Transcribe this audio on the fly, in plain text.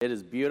It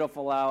is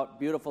beautiful out,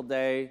 beautiful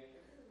day.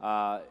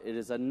 It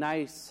is a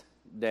nice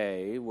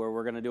day where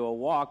we're going to do a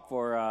walk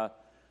for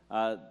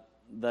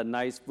the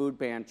nice food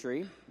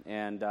pantry,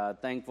 and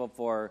thankful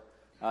for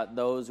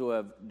those who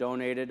have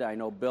donated. I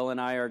know Bill and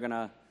I are going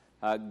to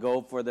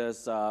go for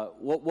this.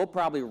 We'll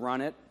probably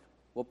run it.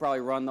 We'll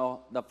probably run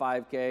the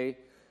 5K.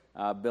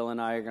 Bill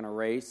and I are going to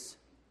race,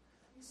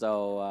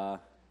 so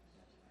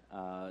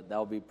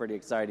that'll be pretty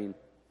exciting.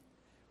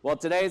 Well,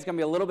 today is going to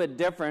be a little bit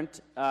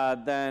different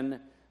than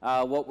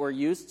what we're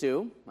used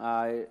to.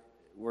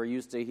 We're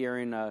used to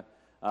hearing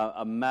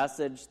a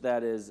message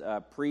that is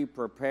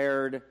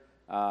pre-prepared,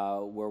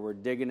 where we're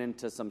digging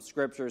into some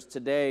scriptures.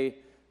 Today,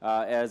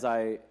 as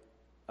I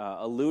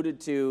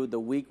alluded to the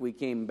week we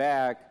came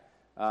back,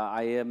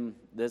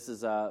 this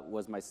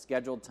was my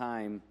scheduled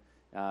time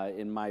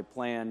in my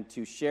plan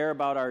to share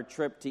about our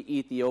trip to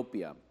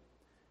Ethiopia.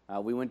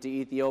 We went to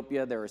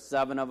Ethiopia. There were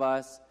 7 of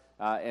us,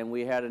 and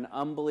we had an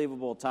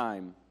unbelievable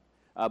time.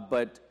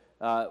 But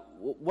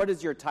what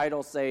does your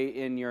title say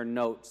in your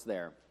notes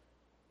there?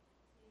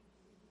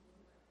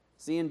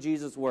 Seeing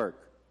Jesus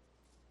work.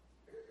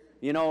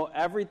 You know,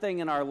 everything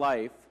in our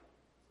life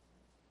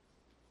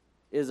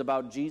is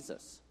about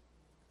Jesus.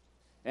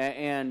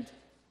 And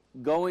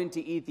going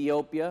to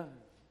Ethiopia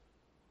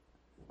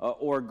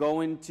or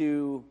going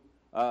to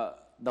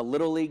the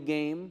Little League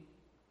game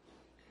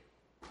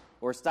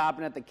or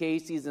stopping at the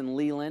Casey's in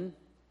Leland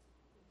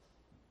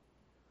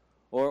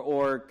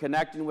or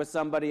connecting with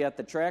somebody at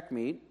the track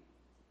meet,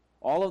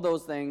 all of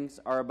those things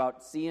are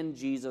about seeing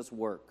Jesus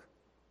work.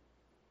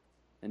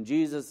 And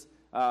Jesus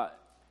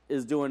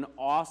is doing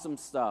awesome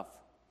stuff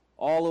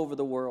all over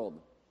the world.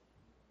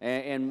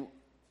 And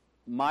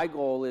my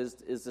goal is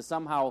to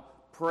somehow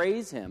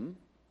praise Him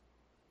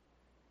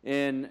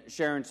in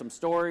sharing some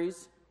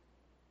stories,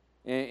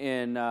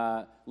 in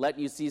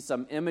letting you see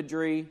some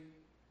imagery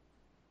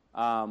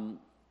of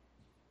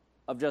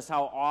just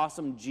how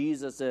awesome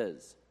Jesus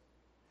is.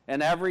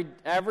 And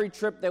every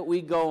trip that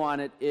we go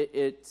on,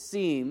 it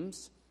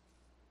seems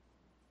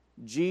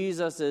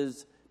Jesus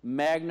is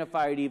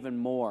magnified even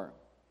more.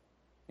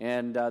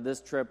 And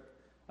this trip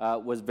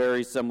was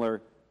very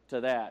similar to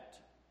that.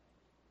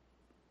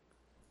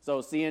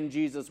 So seeing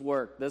Jesus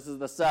work. This is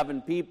the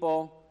 7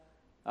 people.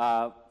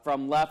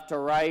 From left to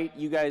right,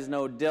 you guys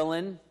know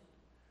Dylan.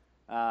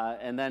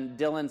 And then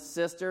Dylan's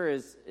sister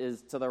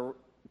is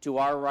to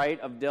our right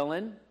of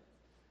Dylan.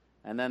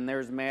 And then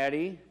there's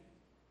Maddie.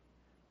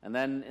 And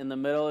then in the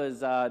middle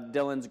is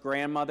Dylan's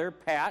grandmother,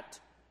 Pat.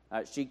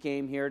 She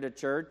came here to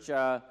church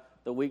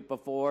the week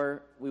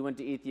before we went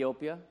to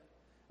Ethiopia.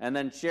 And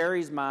then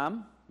Sherry's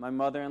mom, my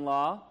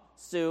mother-in-law,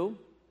 Sue.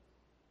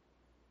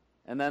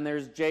 And then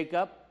there's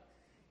Jacob.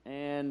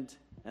 And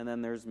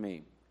then there's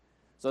me.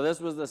 So this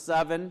was the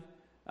 7.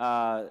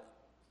 I'm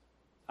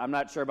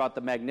not sure about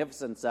the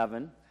Magnificent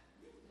 7.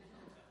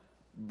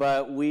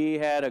 But we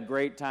had a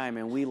great time.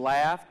 And we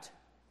laughed.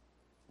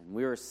 And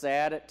we were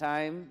sad at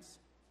times.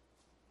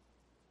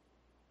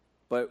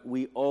 But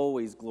we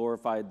always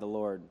glorified the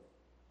Lord.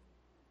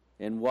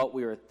 And what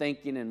we were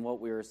thinking and what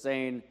we were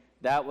saying,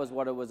 that was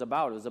what it was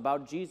about. It was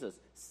about Jesus,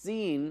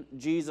 seeing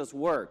Jesus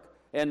work.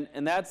 And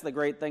that's the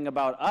great thing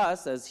about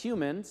us as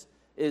humans,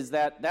 is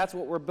that's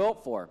what we're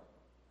built for.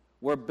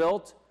 We're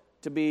built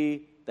to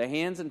be the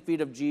hands and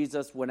feet of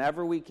Jesus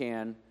whenever we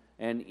can,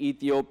 and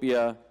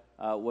Ethiopia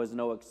was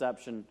no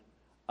exception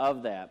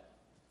of that.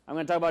 I'm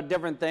going to talk about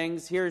different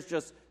things. Here's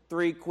just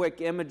 3 quick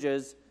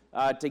images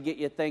to get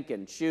you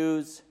thinking.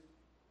 Shoes,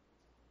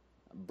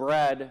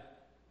 bread,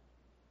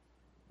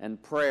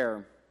 and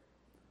prayer.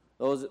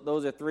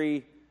 Those are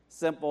 3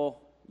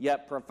 simple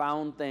yet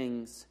profound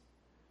things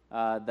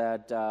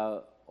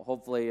that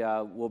hopefully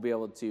we'll be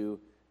able to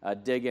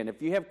dig in.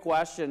 If you have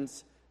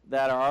questions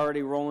that are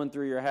already rolling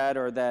through your head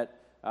or that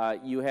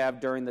you have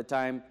during the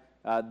time,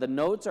 the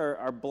notes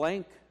are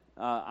blank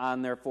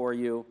on there for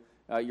you.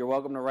 You're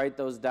welcome to write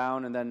those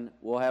down, and then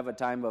we'll have a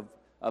time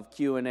of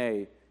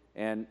Q&A.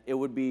 And it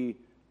would be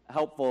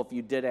helpful if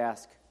you did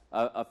ask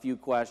a few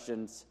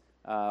questions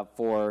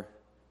for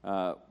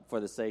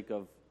the sake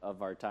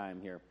of our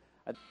time here.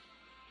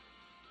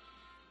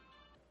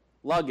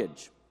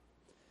 Luggage.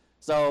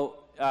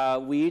 So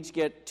we each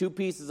get 2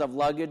 pieces of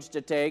luggage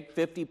to take,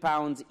 50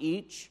 pounds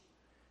each.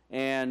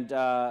 And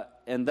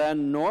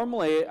then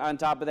normally on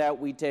top of that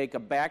we take a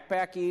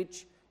backpack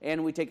each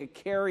and we take a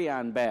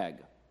carry-on bag.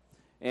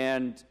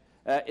 And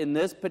in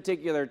this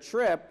particular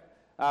trip,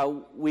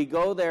 we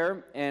go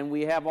there and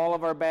we have all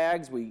of our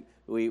bags. We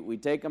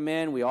take them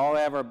in. We all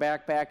have our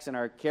backpacks and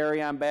our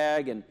carry-on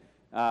bag. And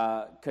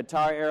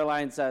Qatar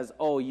Airlines says,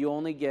 oh, you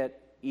only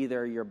get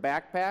either your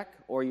backpack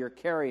or your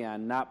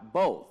carry-on, not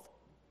both.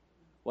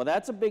 Well,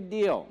 that's a big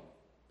deal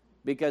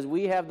because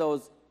we have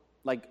those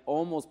like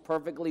almost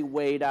perfectly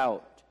weighed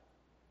out.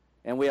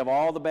 And we have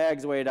all the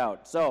bags weighed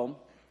out. So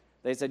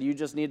they said, you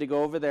just need to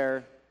go over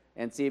there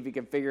and see if you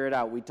can figure it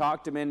out. We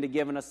talked them into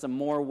giving us some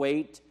more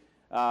weight,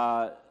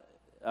 18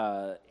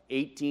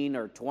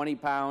 or 20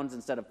 pounds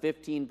instead of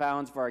 15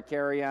 pounds for our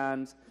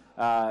carry-ons.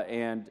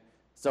 And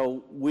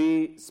so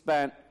we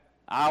spent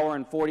hour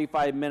and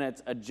 45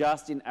 minutes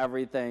adjusting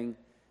everything,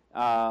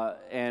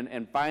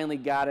 and finally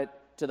got it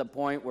to the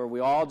point where we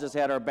all just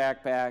had our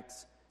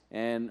backpacks,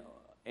 and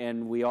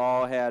we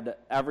all had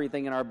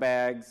everything in our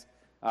bags,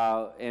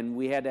 and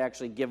we had to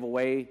actually give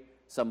away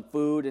some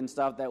food and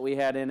stuff that we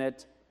had in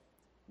it.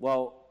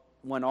 Well,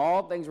 when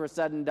all things were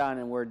said and done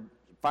and we're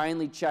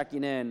finally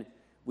checking in,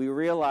 we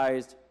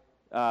realized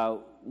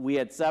we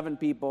had 7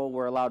 people.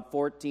 We're allowed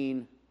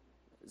 14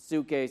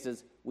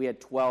 suitcases. We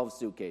had 12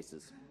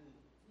 suitcases.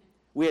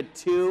 We had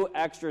 2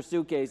 extra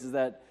suitcases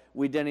that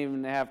we didn't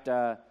even have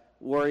to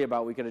worry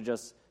about. We could have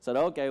just said,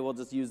 okay, we'll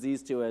just use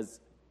these 2 as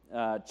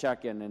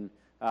check-in.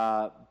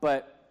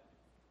 But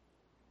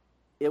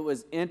it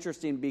was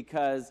interesting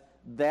because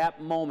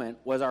that moment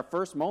was our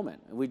first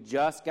moment. We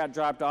just got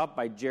dropped off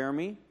by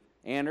Jeremy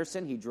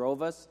Anderson. He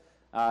drove us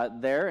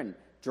there and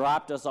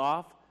dropped us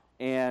off,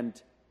 and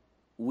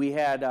we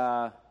had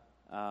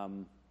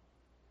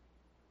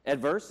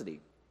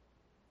adversity.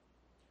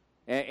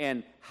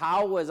 And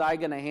how was I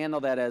going to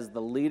handle that as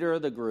the leader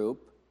of the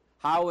group?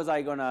 How was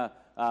I going to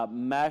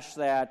mesh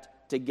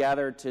that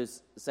together to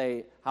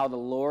say how the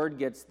Lord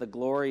gets the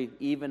glory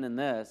even in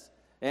this?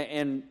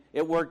 And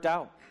it worked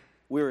out.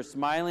 We were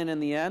smiling in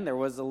the end. There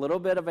was a little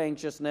bit of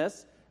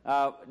anxiousness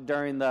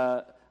during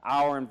the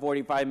hour and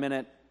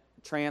 45-minute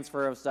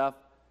transfer of stuff,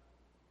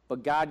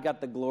 but God got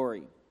the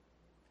glory.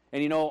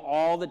 And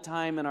all the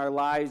time in our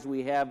lives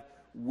we have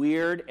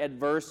weird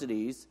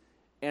adversities,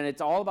 and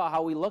it's all about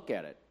how we look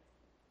at it.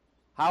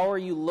 How are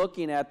you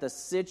looking at the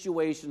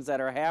situations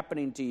that are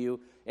happening to you,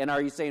 and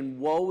are you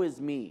saying, woe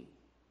is me?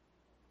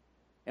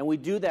 And we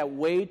do that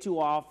way too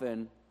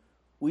often.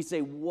 We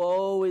say,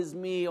 woe is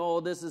me, oh,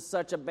 this is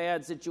such a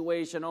bad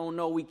situation, oh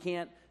no, we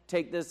can't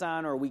take this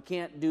on, or we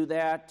can't do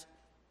that.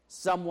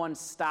 Someone's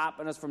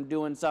stopping us from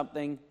doing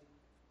something.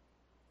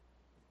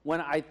 When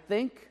I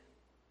think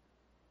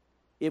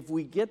if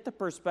we get the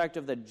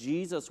perspective that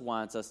Jesus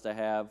wants us to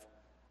have,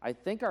 I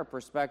think our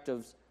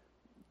perspectives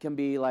can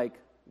be like,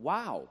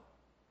 wow,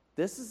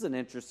 this is an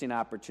interesting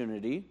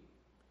opportunity.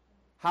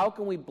 How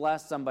can we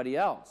bless somebody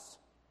else?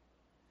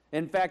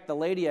 In fact, the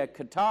lady at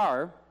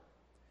Qatar,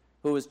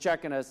 who was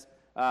checking us,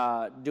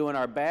 doing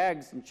our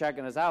bags and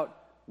checking us out,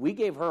 we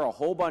gave her a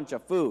whole bunch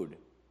of food.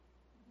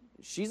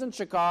 She's in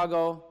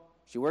Chicago.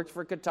 She works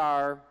for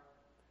Qatar.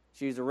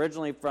 She's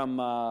originally from,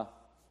 I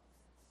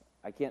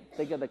can't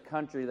think of the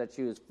country that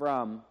she was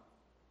from.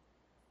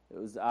 It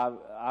was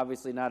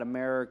obviously not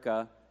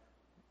America.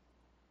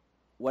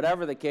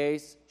 Whatever the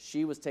case,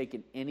 she was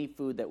taking any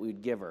food that we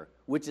would give her,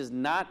 which is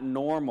not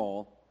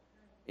normal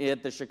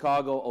at the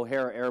Chicago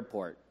O'Hare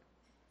Airport.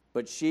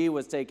 But she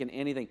was taking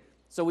anything.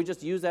 So we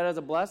just used that as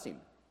a blessing.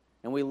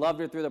 And we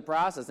loved her through the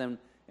process. And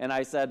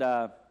I said,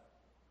 how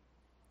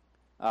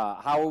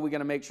are we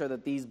going to make sure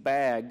that these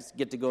bags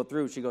get to go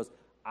through? She goes,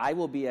 I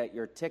will be at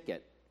your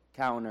ticket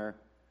counter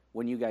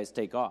when you guys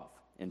take off.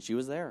 And she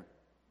was there.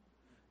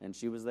 And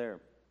she was there.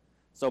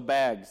 So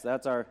bags,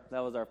 that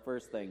was our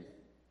first thing.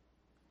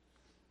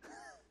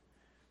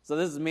 So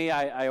this is me.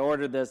 I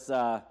ordered this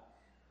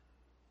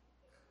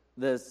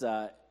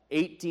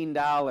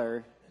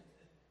 $18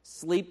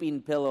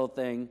 sleeping pillow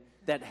thing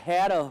that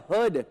had a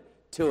hood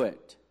to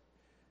it.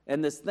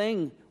 And this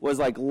thing was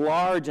like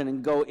large and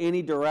can go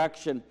any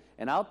direction.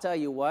 And I'll tell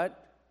you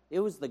what, it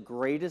was the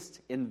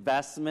greatest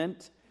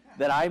investment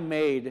that I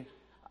made.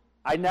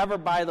 I never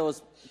buy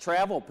those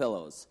travel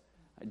pillows.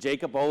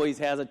 Jacob always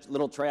has a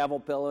little travel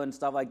pillow and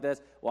stuff like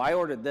this. Well, I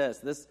ordered this.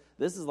 This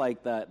is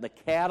like the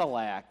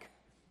Cadillac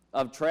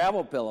of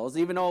travel pillows,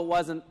 even though it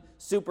wasn't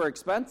super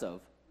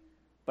expensive.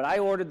 But I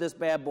ordered this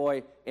bad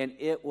boy, and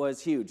it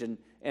was huge.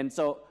 And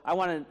so I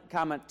want to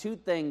comment 2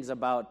 things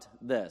about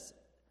this.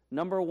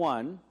 Number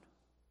one,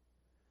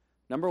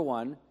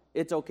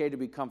 it's okay to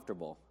be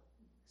comfortable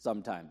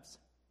sometimes.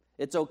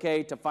 It's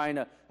okay to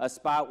find a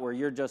spot where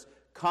you're just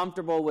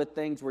comfortable with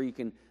things, where you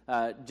can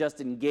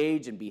just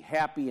engage and be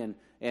happy and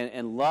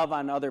love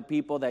on other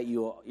people that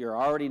you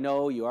already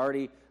know, you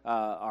already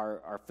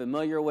are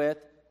familiar with,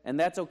 and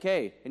that's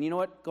okay. And you know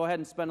what? Go ahead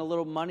and spend a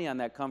little money on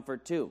that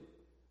comfort too.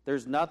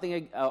 There's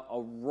nothing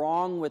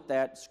wrong with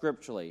that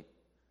scripturally.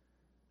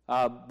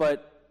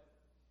 But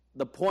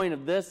the point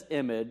of this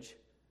image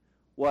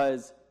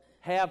was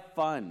have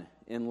fun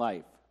in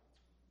life.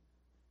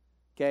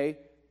 Okay?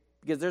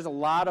 Because there's a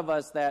lot of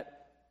us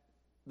that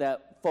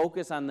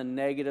focus on the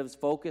negatives,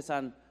 focus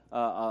on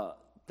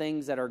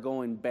things that are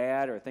going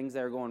bad or things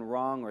that are going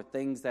wrong or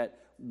things that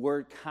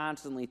we're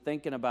constantly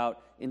thinking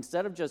about,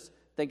 instead of just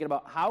thinking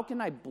about how can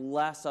I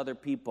bless other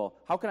people?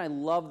 How can I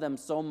love them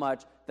so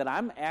much that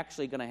I'm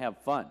actually going to have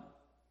fun?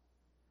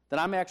 That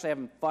I'm actually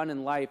having fun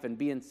in life and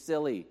being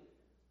silly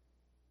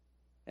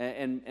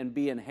and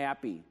being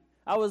happy.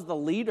 I was the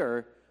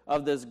leader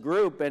of this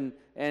group,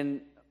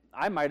 and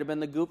I might have been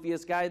the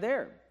goofiest guy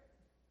there.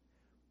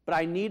 But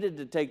I needed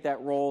to take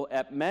that role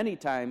at many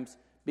times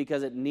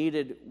because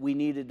we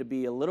needed to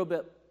be a little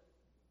bit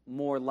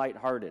more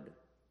lighthearted.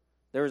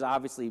 There was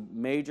obviously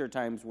major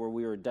times where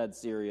we were dead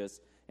serious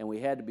and we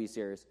had to be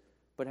serious,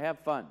 but have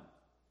fun.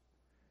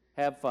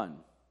 Have fun.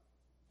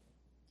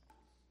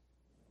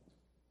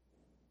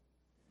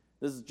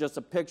 This is just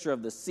a picture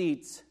of the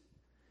seats,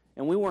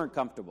 and we weren't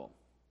comfortable.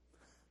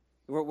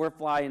 We're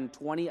flying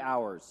 20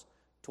 hours.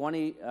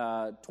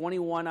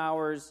 21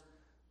 hours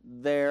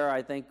there,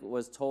 I think,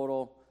 was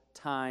total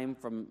time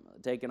from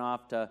taking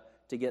off to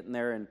getting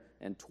there,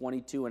 and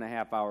 22 and a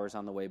half hours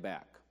on the way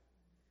back.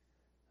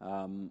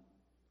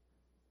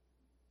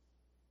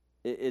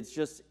 It's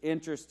just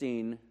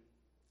interesting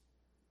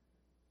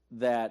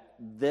that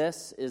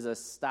this is a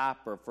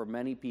stopper for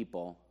many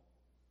people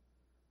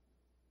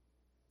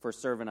for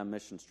serving on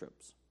mission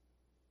trips.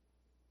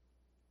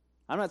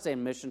 I'm not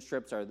saying mission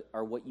trips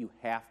are what you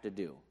have to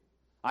do.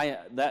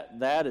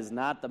 That is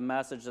not the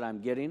message that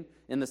I'm getting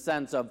in the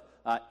sense of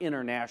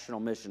international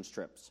mission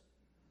trips.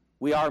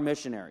 We are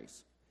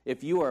missionaries.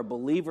 If you are a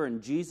believer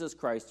in Jesus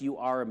Christ, you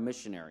are a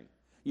missionary.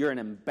 You're an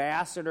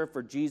ambassador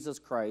for Jesus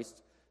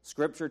Christ.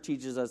 Scripture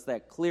teaches us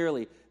that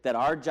clearly, that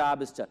our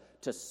job is to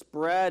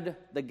spread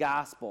the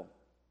gospel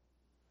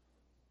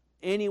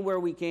anywhere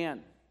we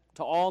can,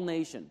 to all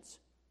nations.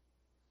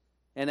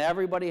 And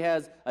everybody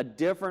has a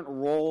different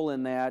role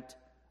in that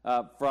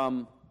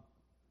from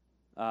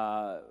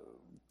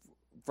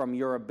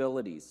your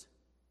abilities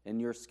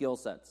and your skill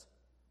sets.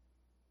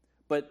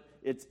 But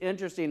it's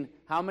interesting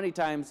how many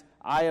times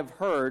I have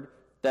heard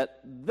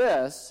that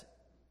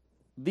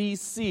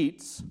these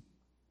seats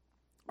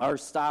are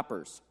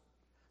stoppers.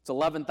 It's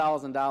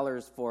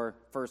 $11,000 for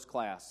first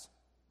class.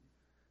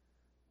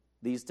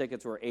 These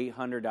tickets were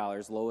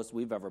 $800, lowest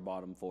we've ever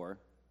bought them for.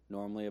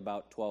 Normally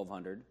about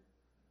 $1,200.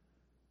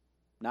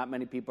 Not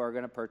many people are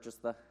going to purchase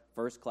the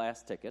first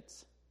class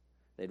tickets.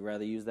 They'd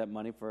rather use that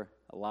money for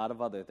a lot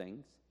of other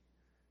things.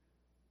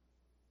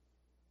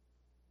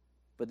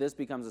 But this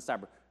becomes a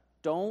stopper.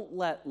 Don't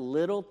let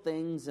little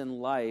things in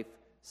life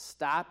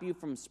stop you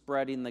from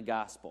spreading the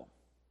gospel.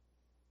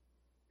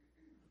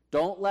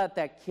 Don't let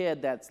that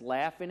kid that's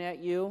laughing at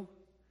you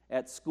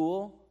at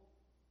school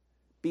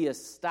be a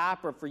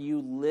stopper for you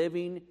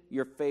living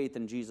your faith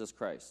in Jesus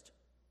Christ.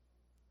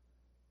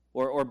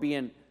 Or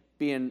being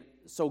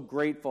so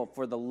grateful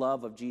for the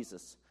love of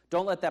Jesus.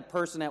 Don't let that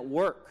person at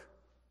work,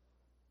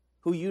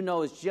 who you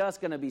know is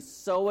just going to be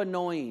so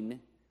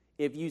annoying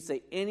if you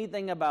say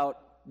anything about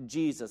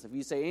Jesus, if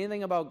you say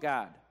anything about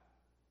God,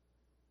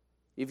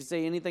 if you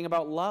say anything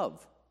about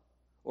love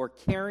or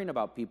caring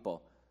about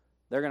people,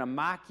 they're going to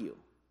mock you.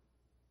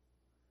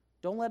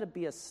 Don't let it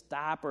be a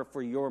stopper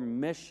for your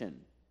mission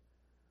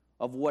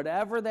of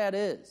whatever that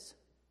is.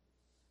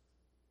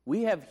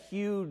 We have a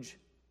huge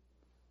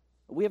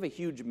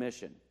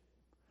mission,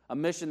 a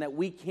mission that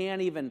we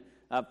can't even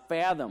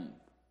fathom.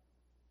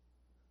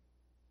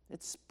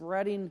 It's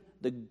spreading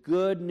the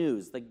good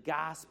news, the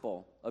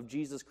gospel of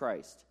Jesus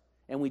Christ.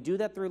 And we do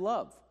that through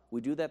love.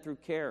 We do that through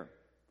care.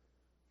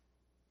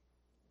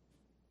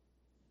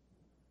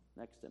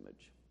 Next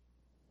image.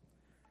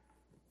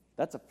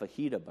 That's a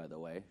fajita, by the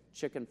way,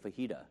 chicken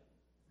fajita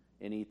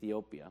in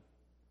Ethiopia.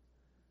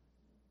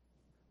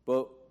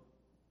 But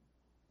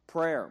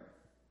prayer,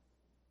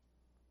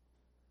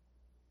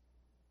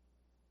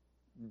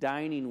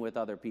 dining with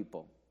other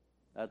people.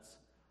 That's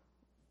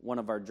one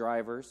of our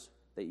drivers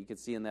that you can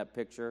see in that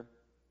picture.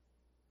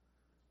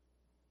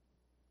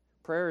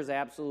 Prayer is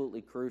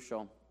absolutely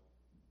crucial.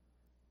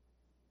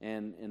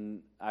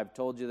 And I've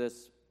told you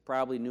this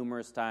probably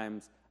numerous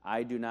times.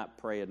 I do not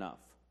pray enough.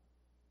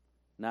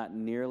 Not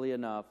nearly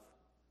enough.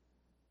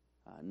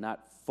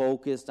 Not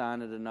focused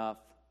on it enough.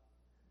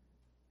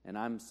 And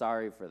I'm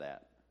sorry for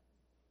that.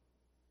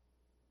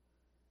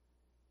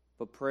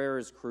 But prayer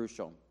is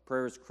crucial.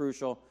 Prayer is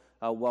crucial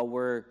while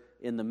we're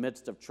in the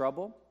midst of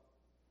trouble.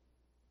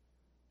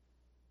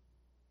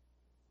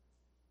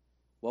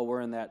 While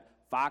we're in that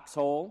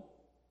foxhole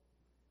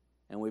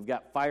and we've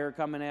got fire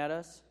coming at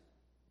us,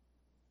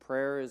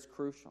 prayer is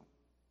crucial.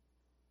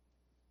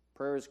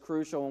 Prayer is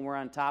crucial when we're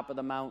on top of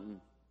the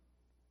mountain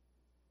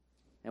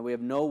and we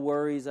have no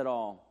worries at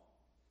all.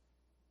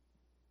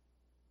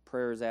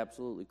 Prayer is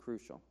absolutely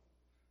crucial.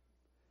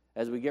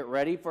 As we get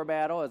ready for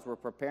battle, as we're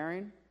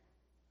preparing,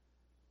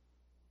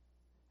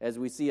 as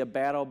we see a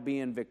battle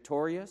being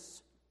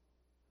victorious,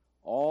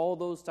 all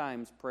those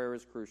times prayer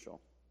is crucial.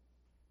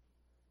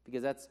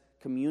 Because that's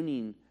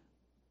communing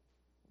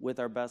with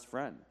our best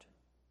friend.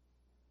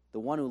 The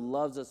one who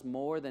loves us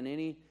more than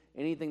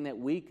anything that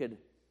we could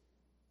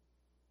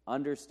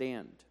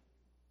understand.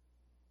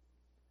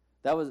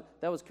 That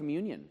was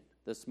communion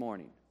this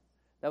morning.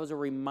 That was a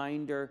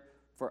reminder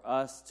for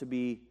us to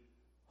be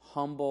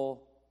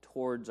humble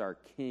towards our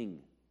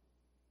King.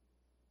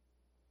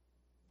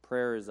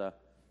 Prayer is a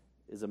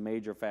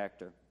major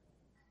factor.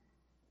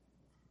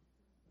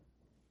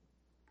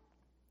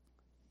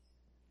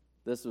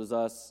 This was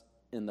us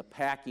in the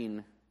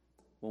packing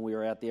when we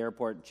were at the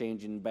airport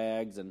changing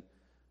bags and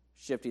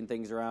shifting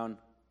things around.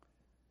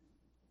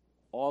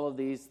 All of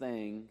these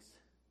things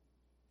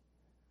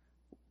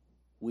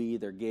we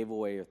either gave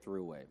away or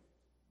threw away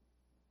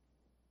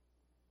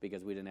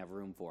because we didn't have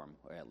room for them,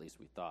 or at least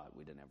we thought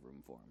we didn't have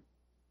room for them.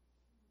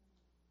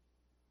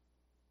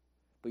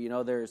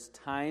 But there's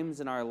times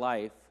in our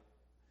life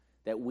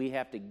that we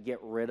have to get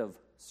rid of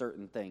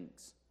certain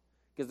things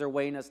because they're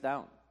weighing us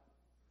down.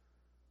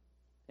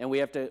 And we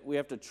have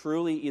to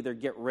truly either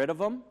get rid of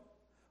them,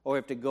 or we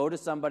have to go to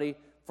somebody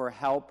for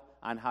help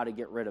on how to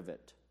get rid of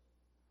it.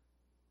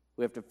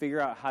 We have to figure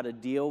out how to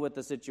deal with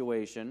the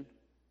situation,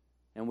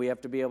 and we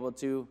have to be able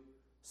to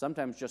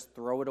sometimes just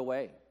throw it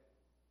away.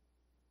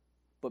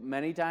 But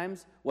many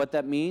times, what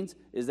that means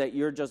is that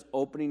you're just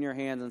opening your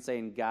hands and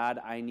saying, God,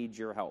 I need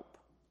your help.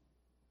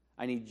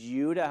 I need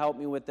you to help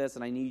me with this,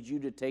 and I need you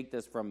to take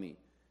this from me.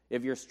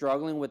 If you're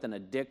struggling with an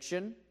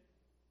addiction,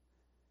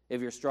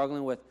 if you're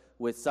struggling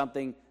with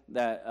something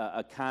that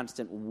a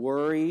constant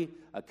worry,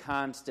 a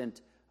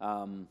constant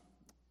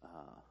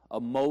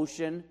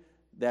emotion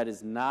that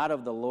is not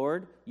of the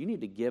Lord, you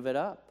need to give it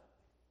up.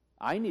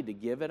 I need to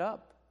give it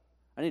up.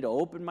 I need to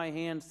open my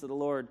hands to the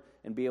Lord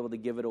and be able to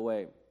give it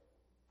away.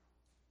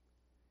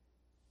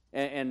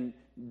 And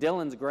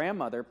Dylan's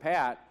grandmother,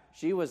 Pat,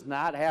 she was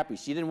not happy.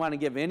 She didn't want to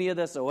give any of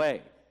this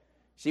away.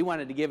 She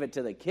wanted to give it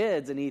to the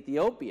kids in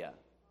Ethiopia.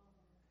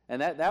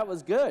 And that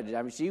was good.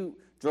 I mean, she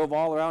drove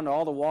all around to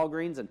all the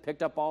Walgreens and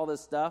picked up all this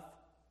stuff.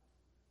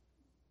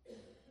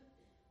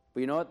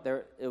 But you know what?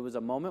 It was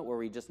a moment where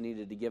we just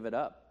needed to give it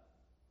up.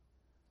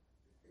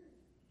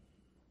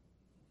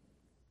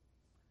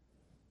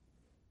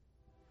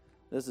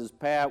 This is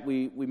Pat.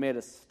 We made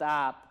a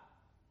stop.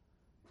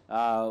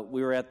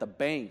 We were at the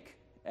bank,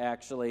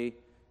 actually,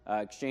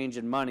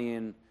 exchanging money,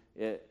 and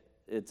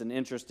it's an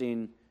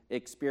interesting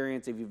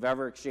experience. If you've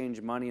ever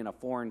exchanged money in a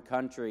foreign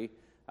country,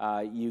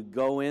 you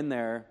go in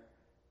there,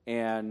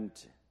 and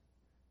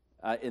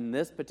in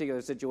this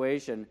particular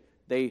situation,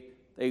 they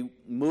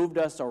moved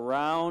us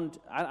around.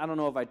 I don't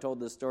know if I told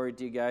this story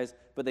to you guys,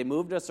 but they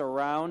moved us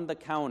around the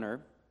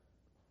counter.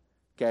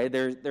 Okay,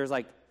 there's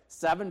like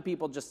 7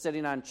 people just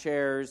sitting on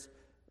chairs.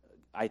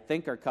 I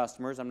think are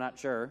customers. I'm not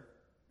sure.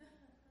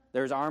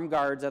 There's armed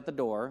guards at the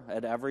door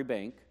at every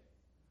bank,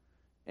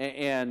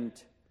 and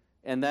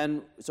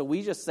then so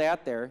we just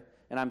sat there,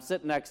 and I'm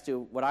sitting next to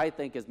what I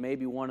think is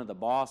maybe one of the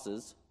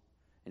bosses,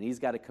 and he's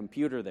got a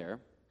computer there,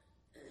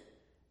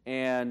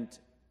 and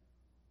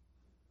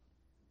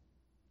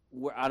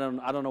I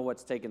don't know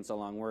what's taking so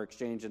long. We're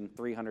exchanging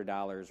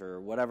 $300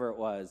 or whatever it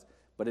was,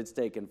 but it's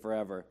taken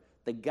forever.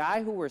 The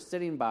guy who we're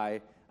sitting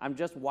by, I'm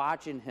just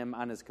watching him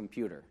on his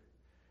computer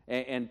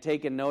and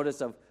taking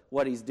notice of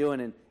what he's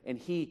doing, and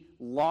he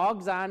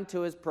logs on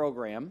to his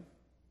program,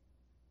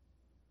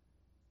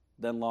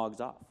 then logs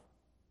off.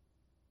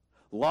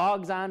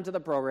 Logs on to the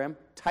program,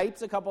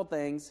 types a couple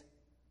things,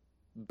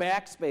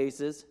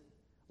 backspaces,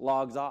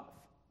 logs off.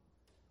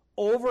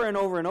 Over and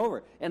over and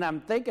over. And I'm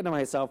thinking to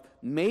myself,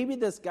 maybe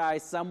this guy,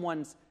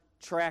 someone's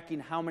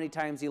tracking how many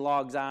times he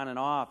logs on and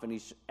off, and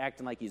he's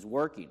acting like he's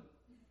working.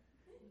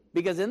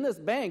 Because in this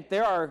bank,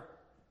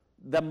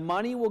 the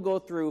money will go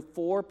through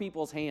 4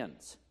 people's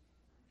hands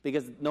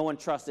because no one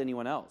trusts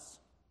anyone else.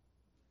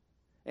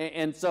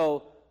 And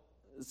so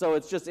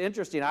it's just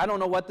interesting. I don't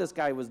know what this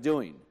guy was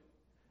doing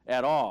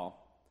at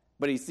all,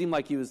 but he seemed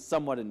like he was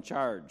somewhat in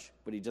charge,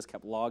 but he just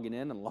kept logging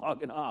in and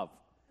logging off.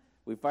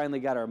 We finally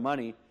got our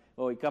money.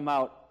 Well, we come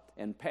out,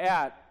 and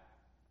Pat,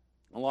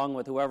 along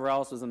with whoever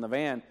else was in the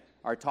van,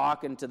 are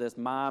talking to this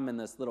mom and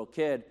this little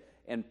kid,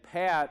 and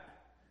Pat,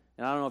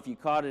 and I don't know if you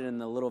caught it in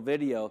the little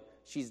video,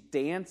 she's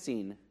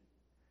dancing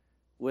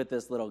with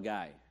this little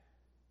guy.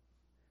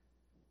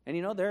 And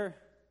you know,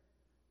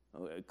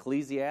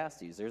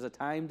 Ecclesiastes, there's a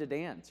time to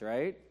dance,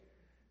 right?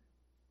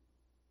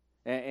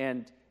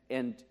 And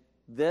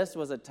this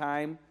was a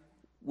time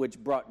which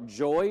brought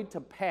joy to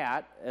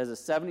Pat as a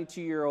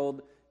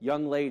 72-year-old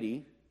young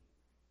lady,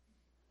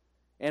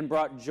 and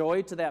brought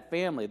joy to that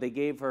family. They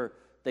gave her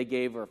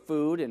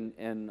food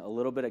and a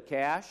little bit of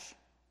cash.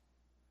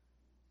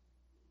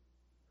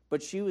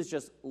 But she was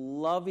just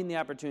loving the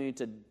opportunity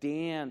to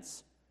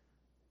dance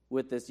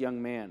with this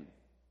young man.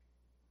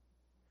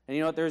 And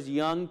you know what? There's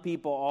young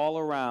people all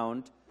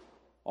around.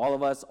 All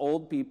of us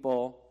old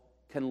people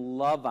can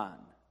love on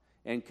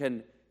and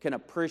can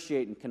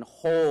appreciate and can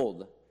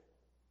hold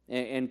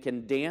and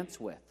can dance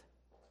with.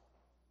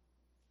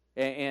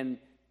 And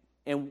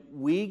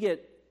we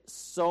get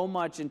so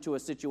much into a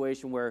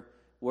situation where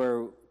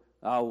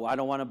I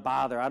don't want to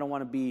bother. I don't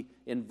want to be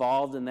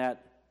involved in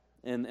that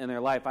in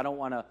their life. I don't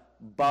want to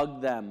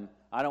bug them.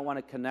 I don't want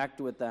to connect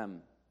with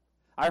them.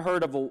 I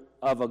heard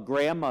of a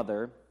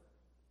grandmother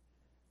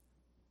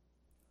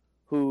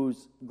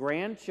whose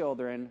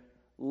grandchildren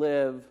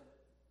live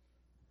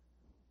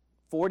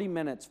 40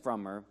 minutes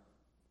from her,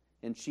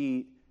 and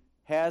she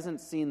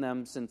hasn't seen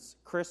them since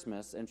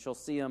Christmas, and she'll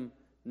see them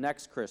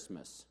next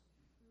Christmas.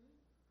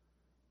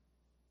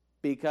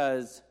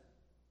 Because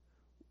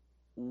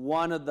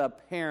one of the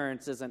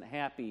parents isn't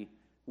happy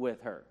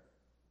with her.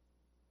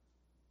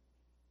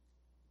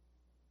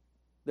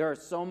 There are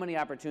so many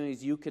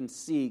opportunities you can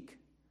seek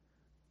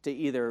to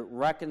either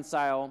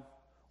reconcile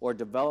or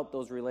develop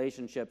those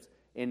relationships.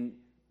 And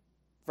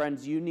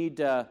friends, we need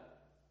to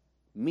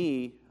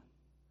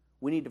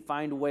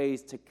find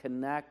ways to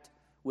connect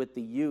with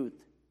the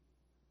youth.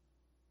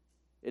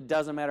 It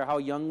doesn't matter how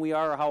young we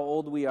are or how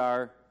old we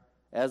are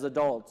as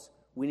adults.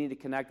 we need to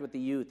connect with the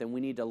youth, and we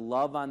need to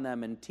love on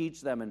them and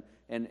teach them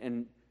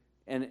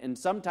and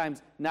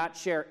sometimes not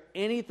share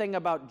anything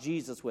about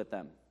Jesus with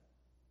them.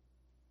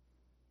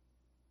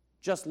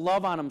 Just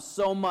love on them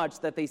so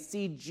much that they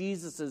see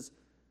Jesus'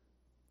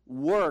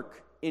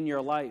 work in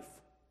your life.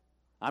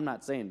 I'm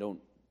not saying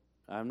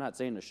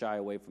to shy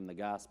away from the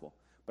gospel,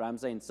 but I'm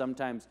saying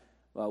sometimes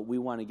we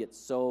want to get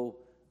so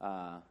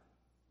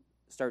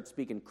start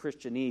speaking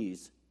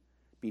Christianese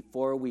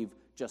before we've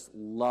just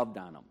loved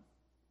on them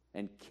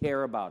and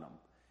care about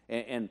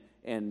them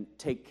and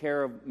take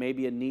care of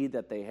maybe a need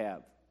that they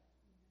have.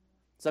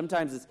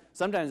 Sometimes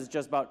it's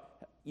just about,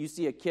 you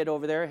see a kid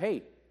over there,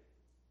 hey,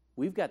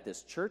 we've got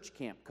this church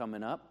camp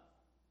coming up,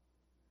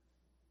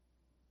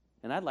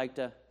 and I'd like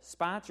to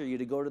sponsor you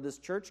to go to this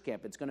church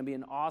camp. It's going to be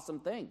an awesome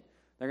thing.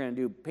 They're going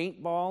to do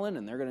paintballing,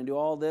 and they're going to do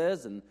all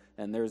this, and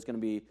there's going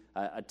to be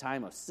a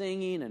time of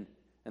singing, and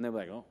they're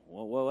like, oh,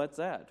 well, what's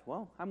that?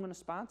 Well, I'm going to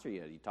sponsor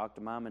you. You talk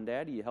to mom and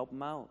dad, you help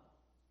them out.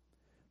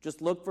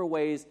 Just look for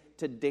ways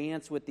to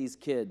dance with these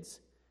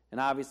kids. And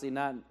obviously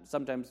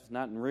sometimes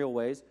not in real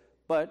ways,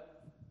 but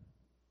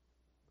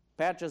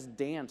Pat just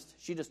danced.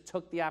 She just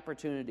took the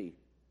opportunity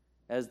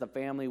as the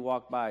family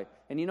walked by.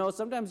 And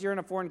sometimes you're in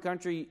a foreign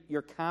country,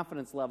 your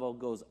confidence level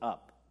goes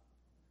up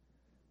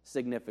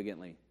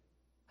significantly.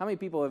 How many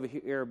people have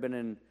here been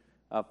in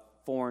a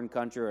foreign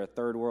country or a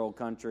third world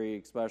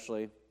country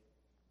especially?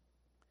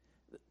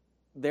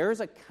 There's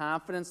a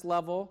confidence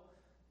level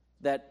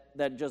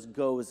that just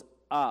goes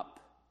up.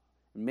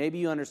 Maybe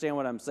you understand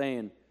what I'm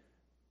saying.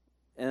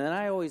 And then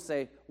I always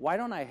say, why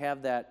don't I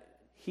have that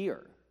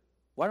here?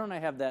 Why don't I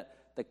have the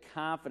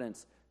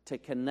confidence to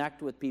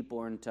connect with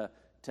people and to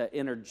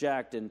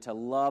interject and to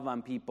love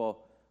on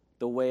people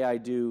the way I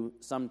do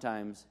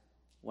sometimes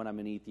when I'm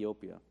in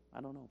Ethiopia?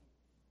 I don't know.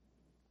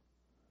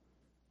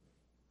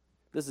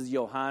 This is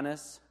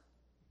Johannes.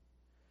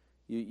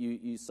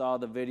 You saw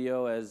the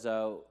video as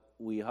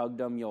we hugged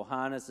him.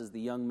 Johannes is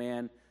the young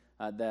man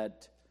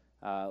that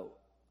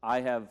I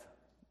have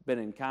been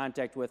in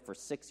contact with for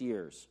 6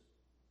 years.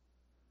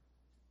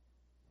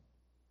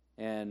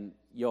 And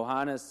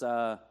Johannes,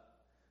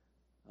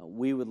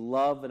 we would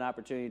love an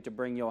opportunity to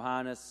bring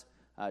Johannes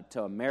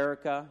to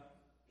America.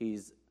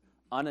 He's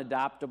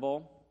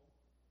unadoptable,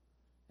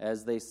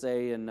 as they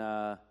say in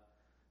the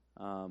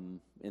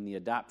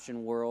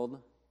adoption world.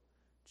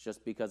 It's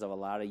just because of a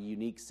lot of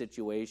unique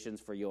situations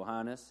for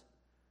Johannes.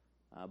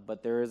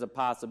 But there is a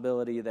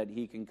possibility that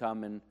he can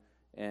come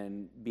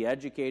and be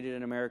educated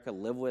in America,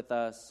 live with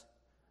us.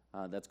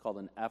 That's called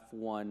an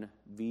F1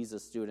 visa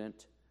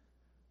student.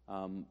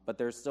 But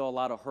there's still a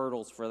lot of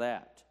hurdles for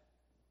that.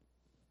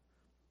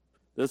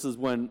 This is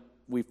when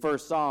we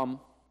first saw him.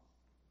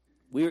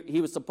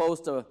 He was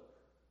supposed to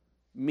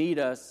meet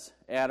us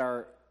at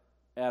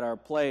our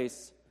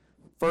place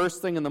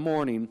first thing in the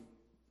morning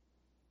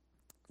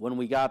when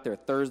we got there,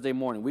 Thursday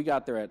morning. We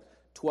got there at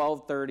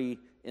 12:30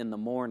 in the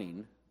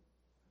morning.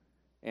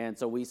 And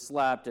so we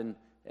slept, and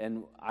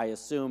I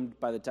assumed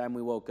by the time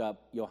we woke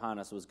up,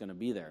 Johannes was going to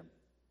be there.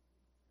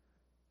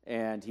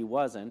 And he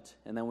wasn't.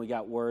 And then we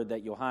got word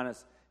that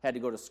Johannes had to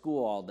go to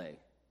school all day.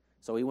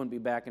 So he wouldn't be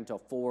back until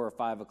 4 or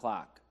 5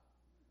 o'clock.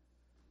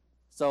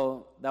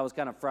 So that was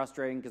kind of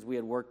frustrating because we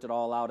had worked it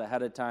all out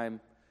ahead of time.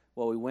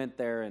 Well, we went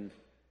there, and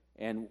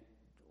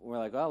we're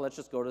like, well, let's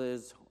just go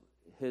to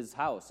his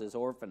house, his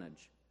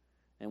orphanage.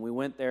 And we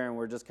went there, and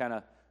we're just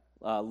kind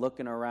of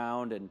looking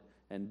around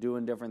and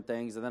doing different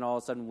things. And then all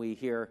of a sudden we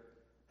hear,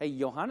 hey,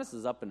 Johannes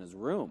is up in his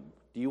room.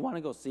 Do you want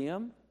to go see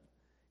him?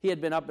 He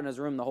had been up in his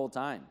room the whole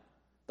time.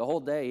 The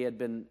whole day he had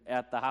been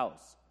at the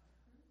house.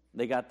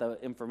 They got the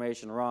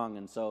information wrong,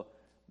 and so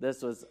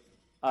this was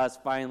us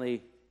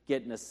finally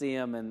getting to see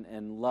him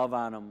and love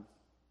on him.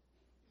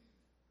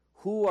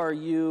 Who are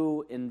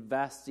you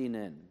investing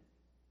in?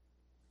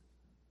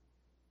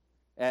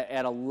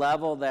 At a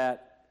level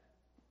that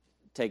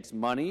takes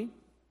money,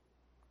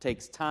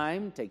 takes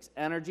time, takes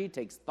energy,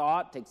 takes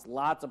thought, takes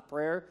lots of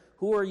prayer.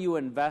 Who are you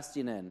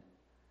investing in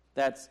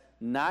that's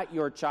not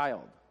your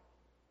child?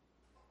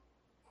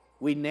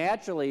 We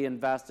naturally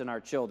invest in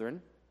our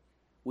children.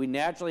 We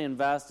naturally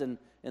invest in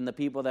the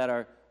people that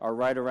are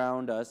right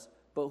around us.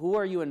 But who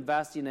are you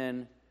investing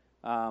in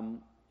a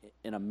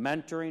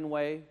mentoring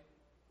way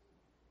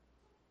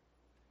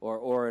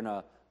or in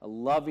a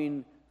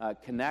loving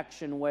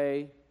connection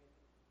way?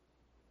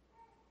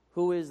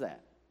 Who is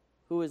that?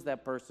 Who is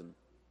that person?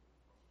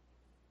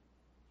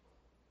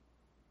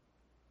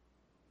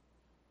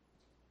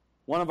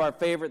 One of our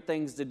favorite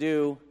things to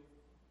do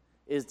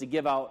is to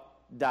give out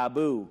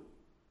dabu,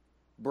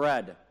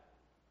 bread.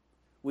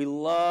 We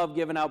love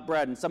giving out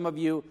bread. And some of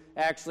you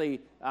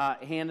actually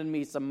handed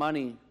me some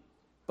money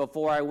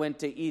before I went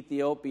to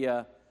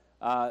Ethiopia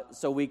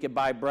so we could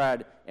buy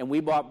bread. And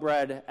we bought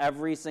bread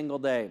every single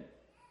day.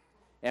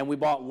 And we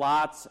bought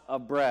lots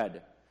of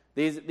bread.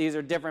 These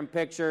are different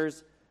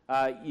pictures.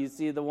 You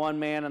see the one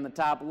man on the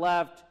top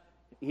left.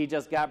 He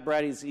just got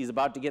bread. He's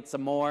about to get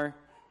some more.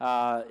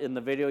 In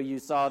the video you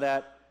saw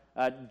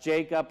that.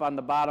 Jacob on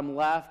the bottom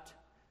left.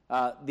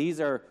 These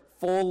are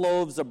full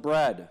loaves of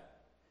bread.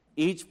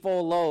 Each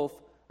full loaf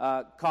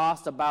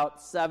cost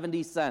about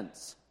 70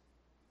 cents.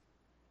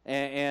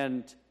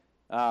 And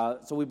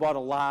so we bought a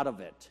lot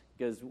of it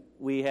because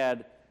we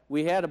had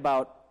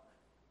about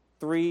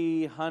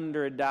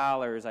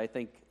 $300, I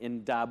think,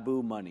 in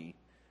Dabu money,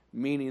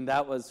 meaning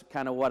that was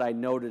kind of what I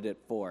noted it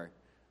for.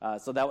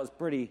 So that was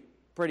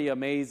pretty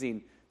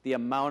amazing, the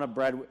amount of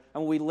bread.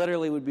 And we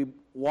literally would be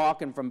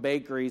walking from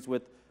bakeries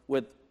with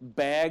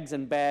bags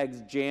and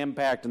bags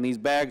jam-packed, and these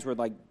bags were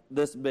like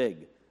this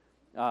big.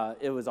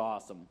 It was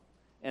awesome.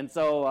 And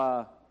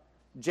so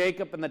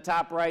Jacob in the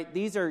top right,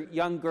 these are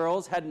young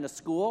girls heading to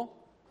school.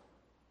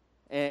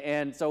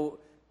 And so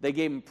they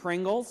gave them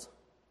Pringles,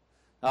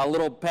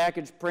 little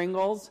packaged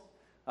Pringles,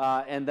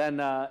 and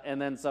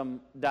then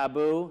some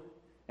Dabu.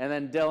 And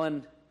then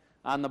Dylan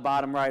on the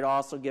bottom right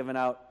also giving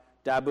out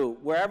Dabu.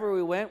 Wherever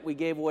we went, we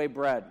gave away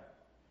bread.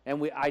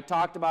 And I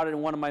talked about it in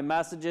one of my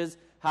messages,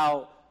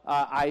 how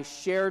I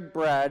shared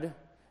bread,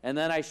 and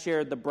then I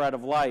shared the bread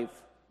of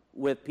life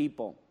with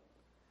people.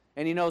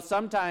 And you know,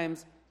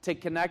 sometimes to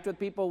connect with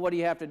people, what do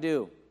you have to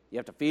do? You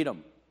have to feed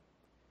them.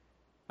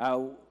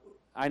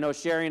 I know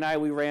Sherry and I,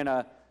 we ran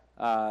a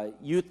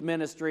youth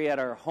ministry at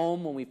our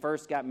home when we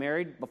first got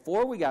married.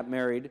 Before we got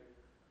married,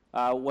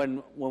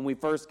 when we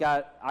first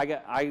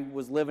I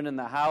was living in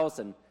the house,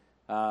 and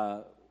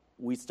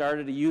we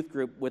started a youth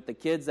group with the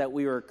kids that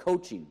we were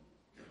coaching.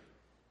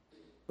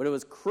 But it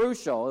was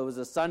crucial. It was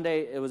a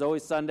Sunday. It was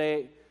always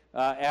Sunday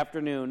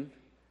afternoon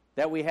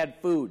that we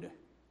had food.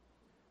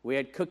 We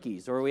had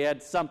cookies or we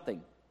had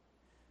something.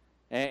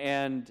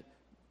 And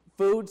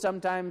food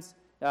sometimes,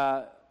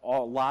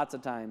 lots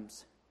of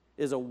times,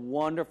 is a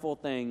wonderful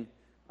thing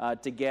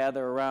to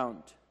gather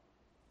around,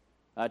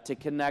 to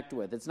connect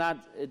with.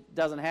 It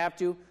doesn't have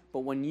to, but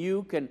when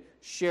you can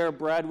share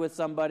bread with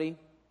somebody,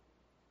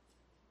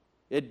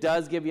 it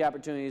does give you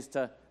opportunities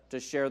to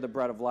share the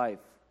bread of life.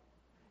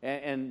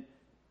 And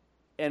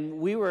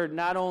we were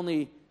not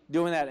only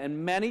doing that,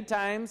 and many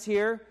times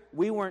here,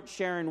 we weren't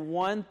sharing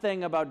one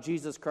thing about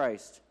Jesus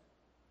Christ.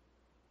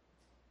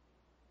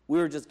 We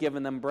were just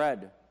giving them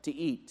bread to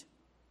eat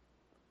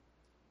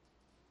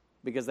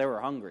because they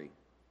were hungry.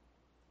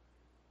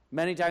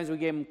 Many times we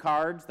gave them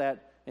cards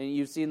and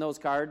you've seen those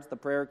cards, the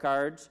prayer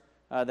cards,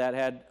 that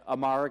had a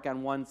mark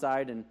on one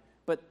side,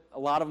 but a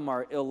lot of them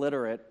are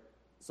illiterate,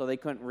 so they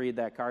couldn't read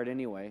that card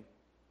anyway.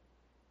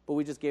 But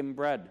we just gave them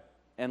bread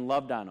and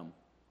loved on them.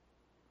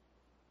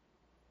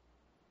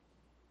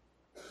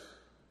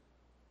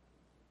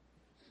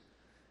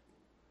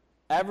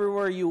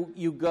 Everywhere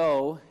you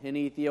go in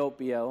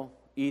Ethiopia,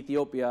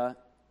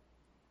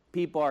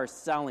 people are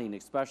selling,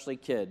 especially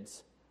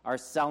kids, are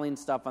selling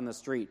stuff on the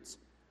streets.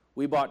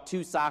 We bought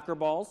 2 soccer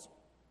balls,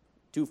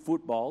 2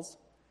 footballs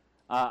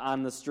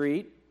on the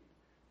street.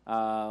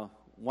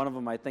 One of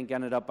them, I think,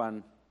 ended up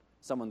on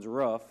someone's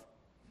roof.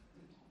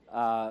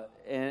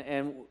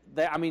 And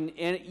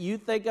you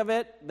think of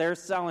it, they're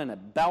selling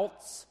it.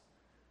 Belts,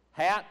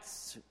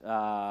 hats,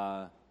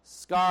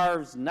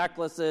 scarves,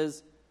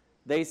 necklaces.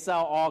 They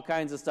sell all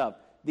kinds of stuff.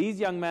 These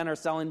young men are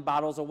selling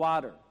bottles of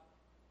water.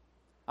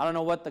 I don't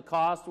know what the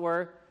costs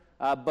were,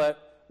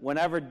 but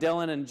whenever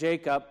Dylan and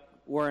Jacob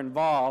were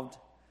involved,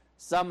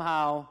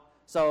 somehow,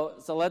 so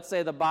let's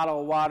say the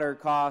bottle of water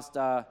cost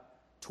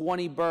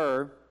 20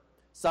 birr,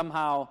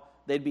 somehow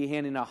they'd be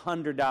handing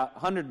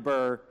 100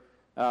 birr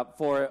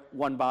for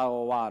one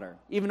bottle of water.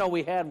 Even though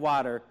we had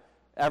water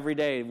every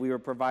day, we were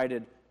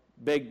provided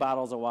big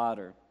bottles of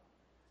water.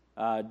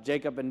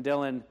 Jacob and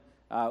Dylan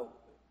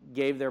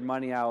gave their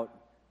money out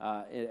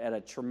at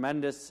a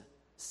tremendous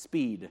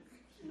speed.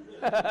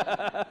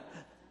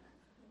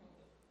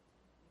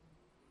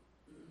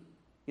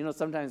 You know,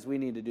 sometimes we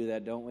need to do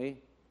that, don't we?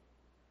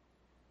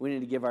 We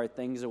need to give our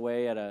things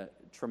away at a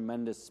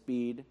tremendous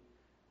speed.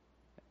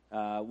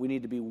 We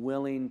need to be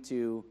willing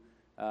to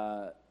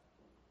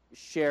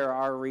share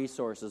our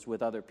resources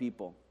with other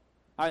people.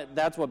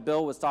 That's what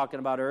Bill was talking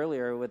about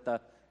earlier with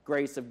the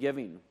grace of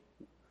giving.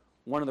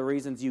 One of the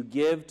reasons you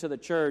give to the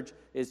church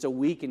is so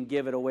we can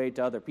give it away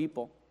to other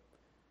people.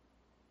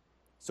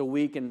 So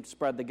we can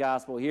spread the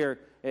gospel here.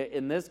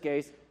 In this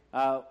case,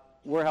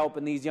 we're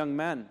helping these young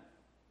men.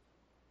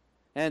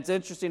 And it's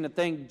interesting to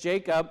think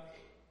Jacob,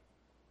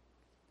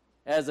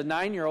 as a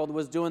 9-year-old,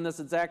 was doing this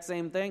exact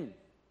same thing.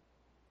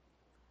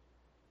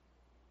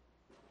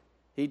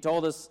 He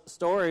told us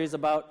stories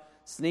about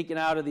sneaking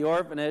out of the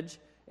orphanage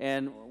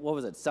and,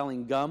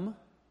 selling gum?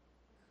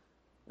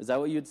 Is that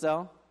what you'd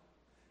sell?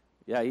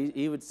 Yeah,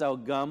 he would sell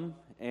gum.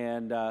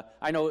 And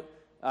I know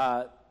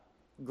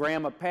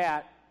Grandma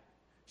Pat,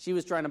 she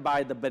was trying to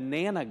buy the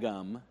banana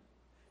gum.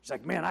 She's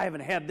like, man, I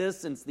haven't had this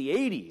since the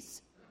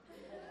 80s.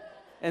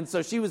 And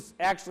so she was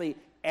actually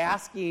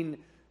asking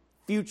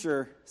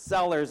future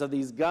sellers of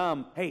these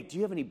gum, hey, do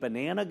you have any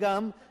banana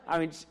gum? I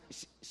mean,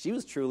 she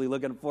was truly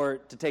looking for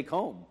it to take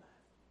home.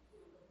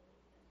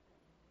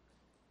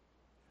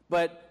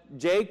 But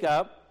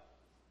Jacob,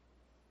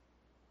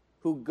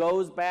 who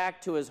goes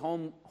back to his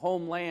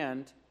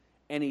homeland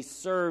and he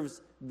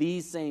serves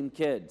these same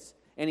kids,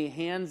 and he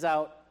hands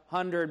out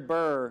 100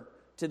 birr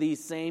to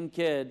these same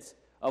kids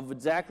of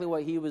exactly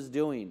what he was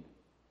doing.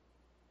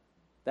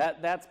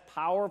 That's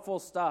powerful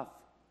stuff.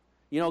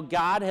 You know,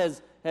 God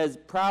has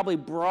probably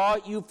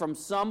brought you from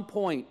some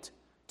point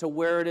to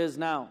where it is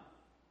now.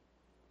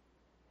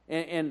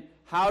 And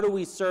how do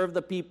we serve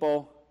the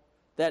people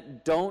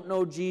that don't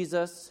know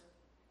Jesus?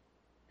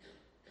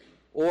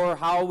 Or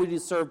how would you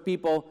serve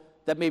people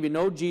that maybe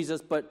know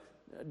Jesus but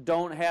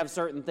don't have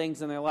certain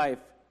things in their life?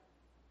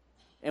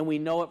 And we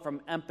know it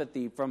from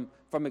empathy, from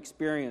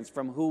experience,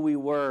 from who we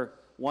were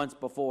once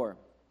before.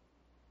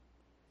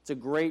 It's a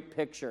great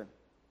picture.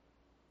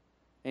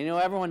 And you know,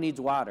 everyone needs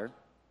water.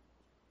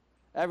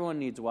 Everyone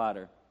needs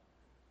water.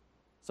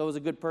 So it was a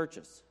good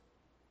purchase.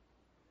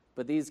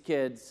 But these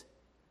kids,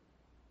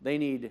 they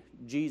need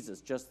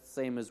Jesus just the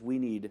same as we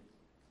need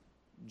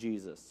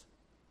Jesus.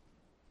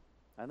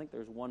 I think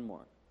there's one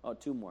more. Oh,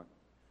 two more.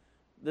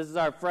 This is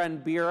our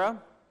friend Bira.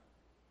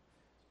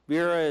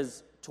 Bira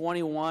is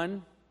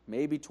 21,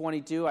 maybe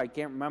 22. I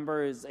can't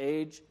remember his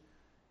age.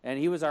 And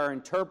he was our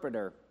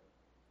interpreter.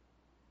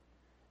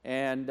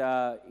 And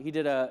he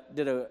did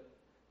a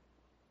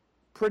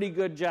pretty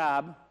good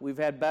job. We've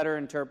had better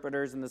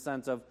interpreters in the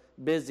sense of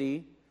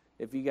Busy.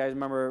 If you guys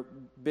remember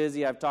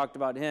Busy, I've talked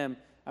about him.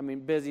 I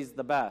mean, Busy's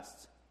the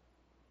best.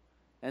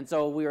 And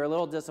so we were a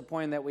little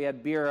disappointed that we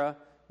had Bira.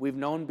 We've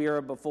known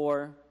Bira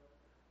before.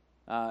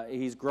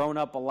 He's grown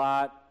up a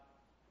lot.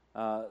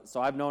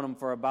 So I've known him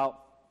for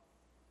about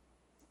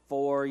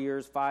 4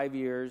 years, 5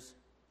 years.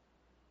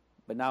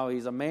 But now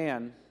he's a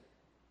man.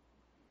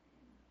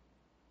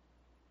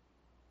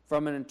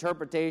 From an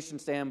interpretation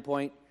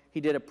standpoint, he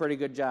did a pretty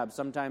good job.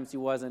 Sometimes he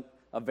wasn't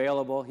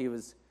available. He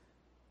was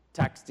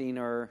texting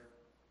or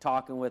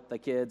talking with the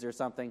kids or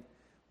something.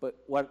 But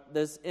what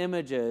this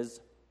image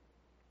is,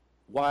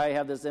 why I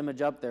have this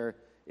image up there,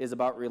 is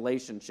about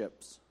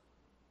relationships.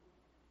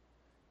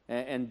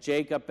 And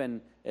Jacob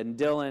and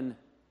Dylan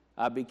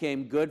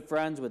became good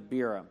friends with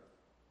Bira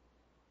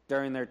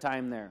during their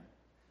time there.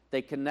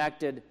 They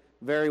connected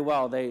very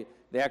well. They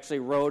actually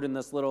rode in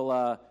this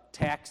little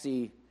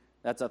taxi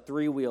that's a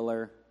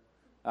three-wheeler.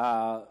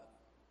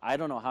 I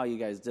don't know how you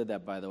guys did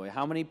that, by the way.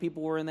 How many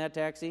people were in that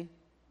taxi?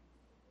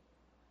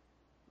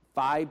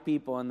 5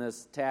 people in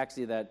this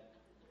taxi that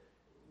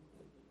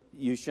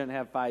you shouldn't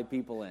have 5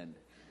 people in.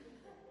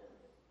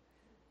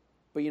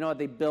 But you know what?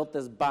 They built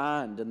this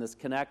bond and this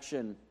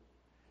connection.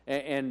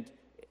 And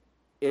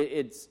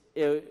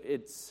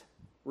it's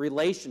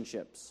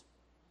relationships.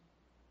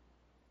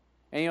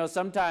 And you know,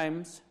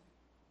 sometimes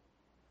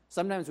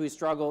we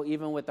struggle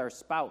even with our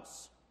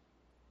spouse,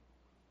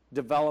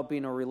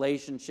 developing a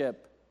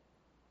relationship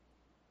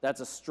that's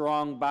a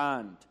strong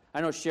bond.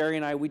 I know Sherry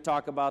and I, we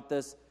talk about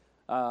this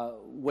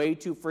way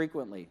too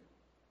frequently.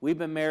 We've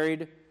been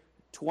married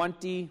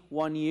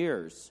 21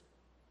 years.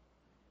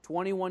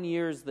 21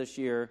 years this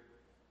year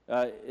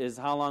is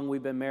how long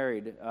we've been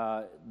married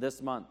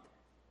this month.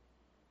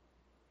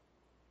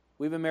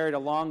 We've been married a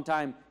long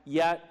time,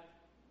 yet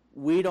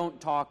we don't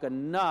talk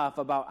enough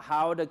about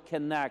how to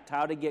connect,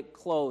 how to get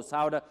close,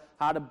 how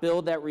to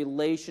build that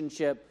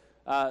relationship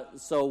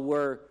so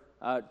we're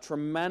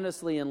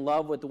tremendously in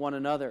love with one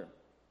another.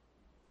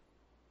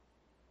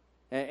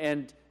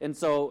 And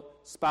so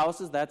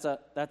spouses, that's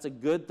a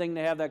good thing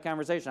to have that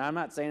conversation. I'm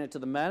not saying it to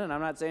the men, and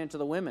I'm not saying it to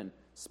the women.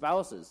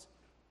 Spouses,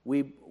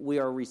 we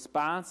are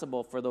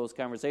responsible for those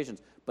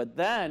conversations. But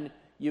then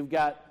you've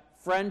got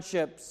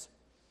friendships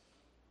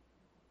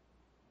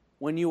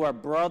when you are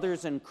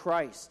brothers in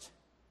Christ,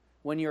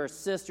 when you are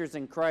sisters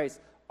in Christ.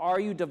 Are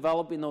you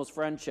developing those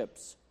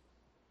friendships?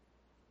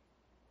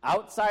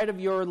 Outside of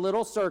your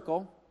little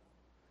circle,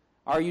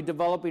 are you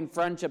developing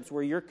friendships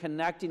where you're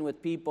connecting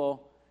with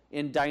people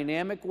in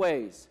dynamic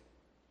ways?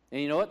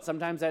 And you know what?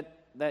 Sometimes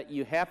that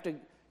you have to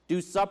do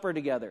supper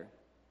together.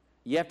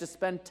 You have to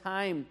spend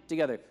time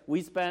together.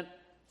 We spent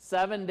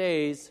 7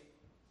 days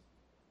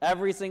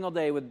every single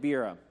day with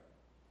Bira.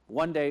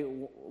 One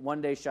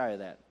day shy of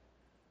that.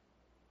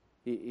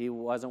 He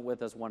wasn't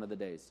with us one of the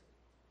days.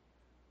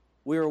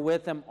 We were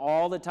with him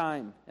all the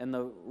time, and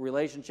the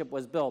relationship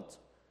was built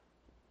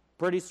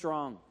pretty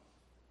strong,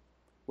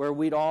 where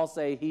we'd all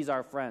say, he's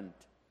our friend.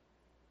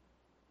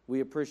 We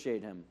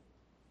appreciate him.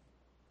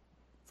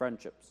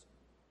 Friendships.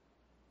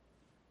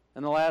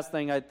 And the last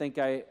thing I think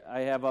I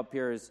have up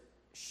here is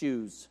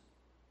shoes.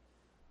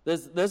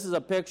 This is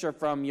a picture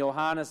from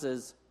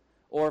Johannes's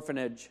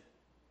orphanage.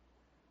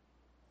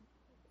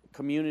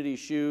 Community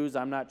shoes.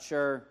 I'm not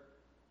sure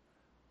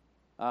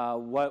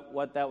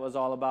what that was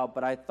all about,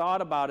 but I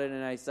thought about it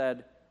and I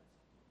said,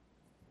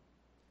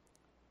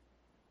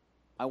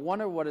 I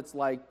wonder what it's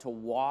like to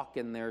walk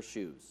in their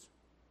shoes.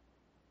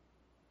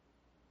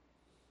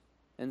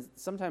 And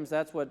sometimes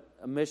that's what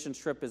a mission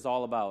trip is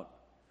all about.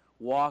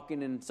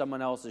 Walking in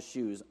someone else's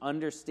shoes,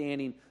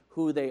 understanding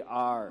who they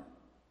are,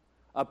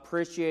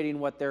 appreciating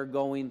what they're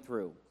going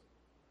through.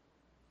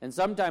 And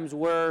sometimes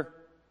we're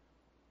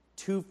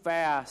too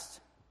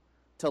fast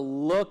to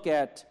look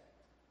at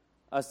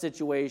a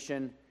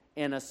situation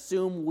and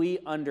assume we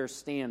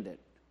understand it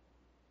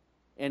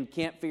and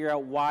can't figure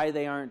out why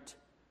they aren't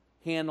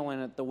handling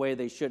it the way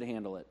they should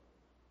handle it.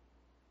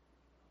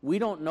 We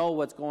don't know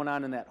what's going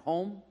on in that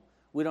home.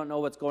 We don't know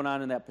what's going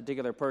on in that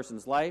particular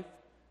person's life.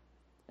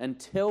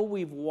 Until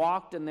we've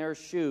walked in their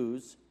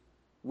shoes,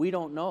 we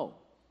don't know.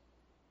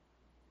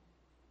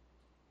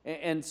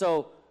 And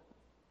so,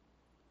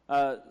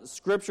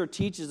 Scripture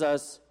teaches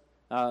us,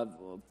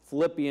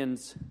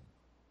 Philippians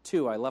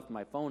 2, I left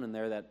my phone in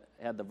there that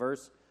had the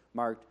verse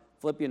marked,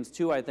 Philippians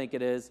 2, I think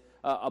it is,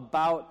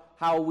 about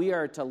how we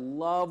are to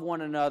love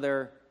one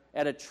another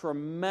at a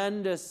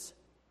tremendous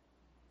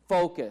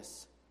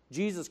focus.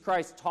 Jesus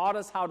Christ taught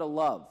us how to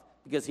love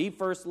because he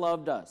first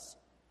loved us.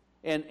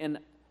 And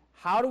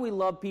how do we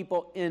love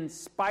people in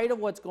spite of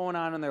what's going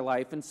on in their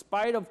life, in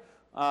spite of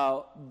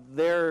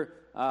their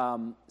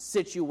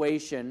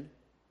situation,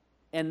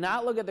 and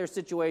not look at their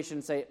situation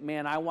and say,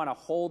 man, I want to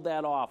hold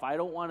that off. I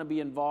don't want to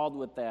be involved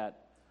with that.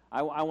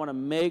 I want to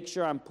make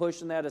sure I'm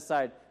pushing that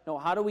aside. No,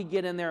 how do we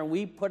get in there and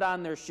we put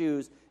on their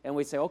shoes and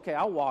we say, okay,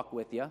 I'll walk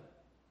with you.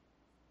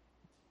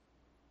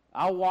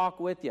 I'll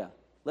walk with you.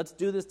 Let's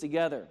do this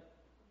together.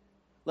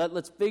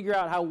 Let's figure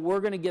out how we're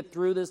going to get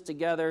through this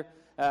together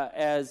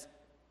as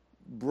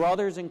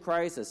brothers in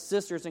Christ, as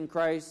sisters in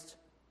Christ.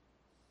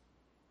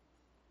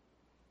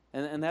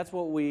 And that's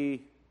what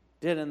we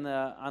did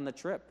on the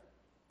trip.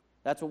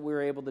 That's what we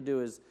were able to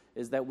do is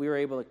that we were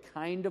able to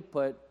kind of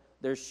put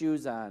their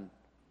shoes on.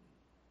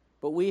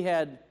 But we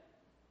had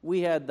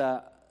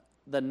the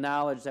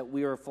knowledge that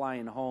we were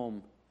flying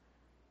home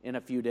in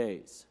a few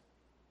days.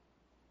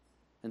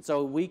 And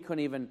so we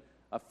couldn't even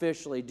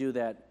officially do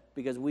that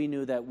because we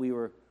knew that we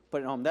were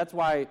putting home. That's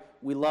why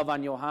we love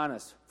on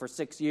Johannes for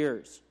 6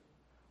 years.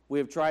 We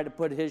have tried to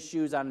put his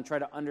shoes on and try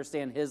to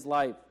understand his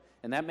life.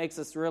 And that makes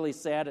us really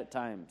sad at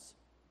times.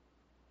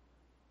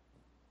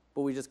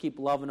 But we just keep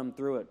loving him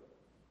through it.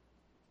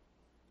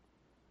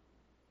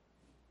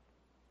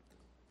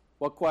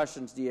 What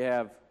questions do you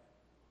have?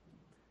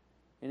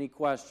 Any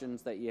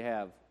questions that you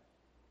have?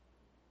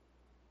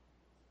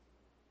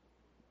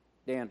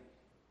 Dan?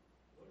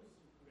 What is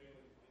the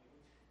prevailing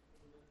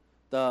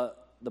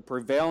language? The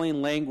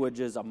prevailing language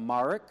is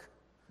Amharic.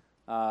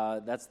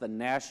 That's the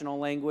national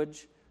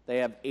language. They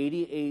have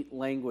 88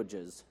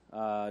 languages,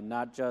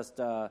 not just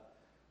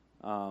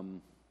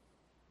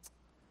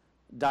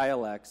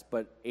dialects,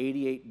 but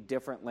 88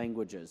 different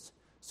languages.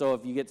 So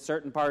if you get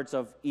certain parts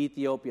of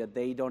Ethiopia,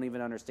 they don't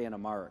even understand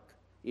Amharic,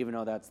 even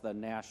though that's the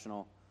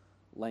national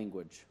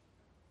language.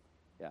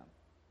 Yeah.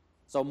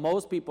 So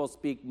most people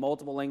speak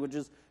multiple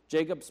languages.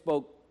 Jacob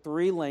spoke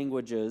 3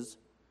 languages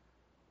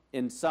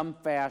in some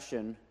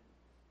fashion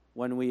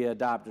when we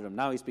adopted him.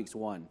 Now he speaks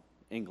 1,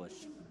 English.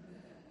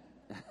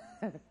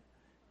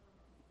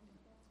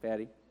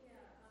 Patty?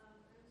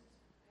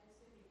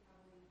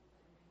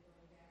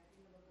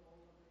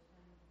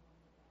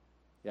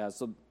 Yeah,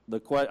 so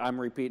I'm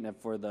repeating it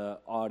for the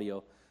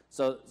audio.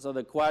 So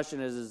the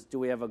question is do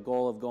we have a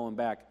goal of going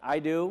back? I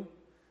do.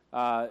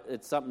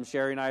 It's something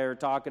Sherry and I are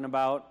talking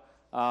about.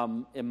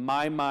 In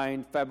my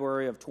mind,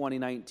 February of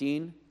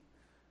 2019.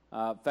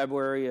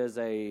 February is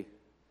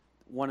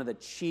one of the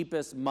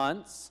cheapest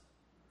months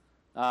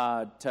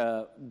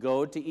to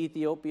go to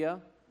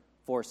Ethiopia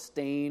for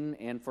staying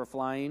and for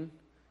flying.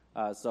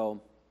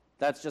 So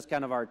that's just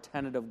kind of our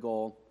tentative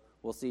goal.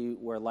 We'll see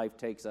where life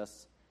takes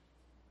us.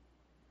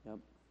 Yep.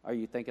 Are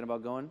you thinking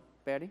about going,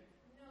 Patty?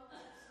 No.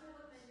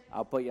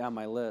 I'll put you on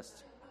my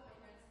list.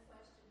 My next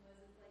question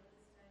was, like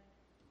this time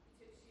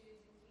you took shoes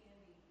and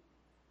candy.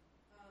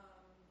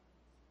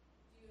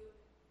 Do you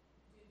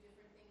do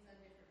different things on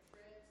different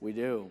trips? We do.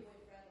 You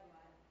avoid bread a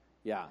lot.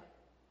 Yeah.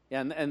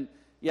 And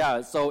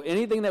yeah, so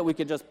anything that we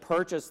could just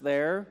purchase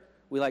there,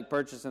 we like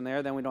purchasing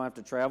there, then we don't have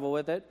to travel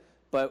with it.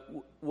 But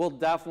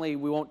we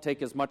won't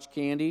take as much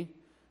candy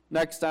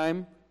next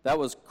time. That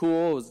was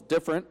cool. It was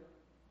different.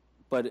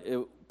 But it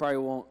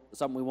probably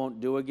something we won't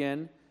do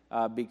again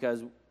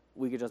because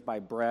we could just buy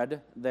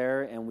bread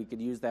there and we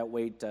could use that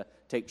weight to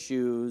take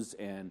shoes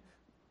and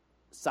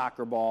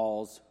soccer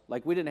balls.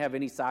 Like we didn't have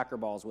any soccer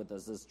balls with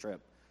us this trip.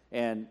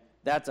 And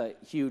that's a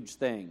huge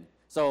thing.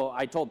 So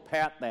I told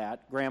Pat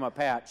that, Grandma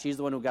Pat, she's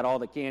the one who got all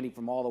the candy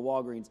from all the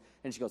Walgreens.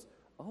 And she goes,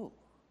 oh,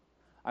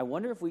 I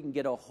wonder if we can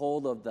get a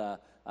hold of the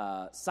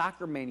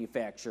soccer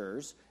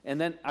manufacturers.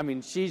 And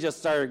then, she just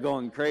started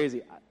going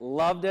crazy. I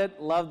loved it,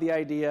 loved the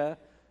idea.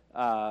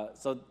 We're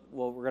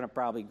going to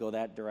probably go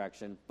that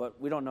direction, but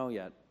we don't know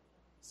yet.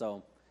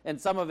 So, and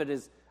some of it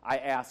is I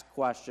ask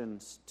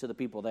questions to the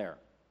people there.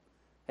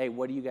 Hey,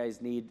 what do you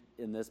guys need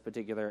in this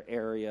particular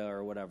area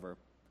or whatever?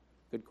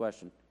 Good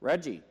question.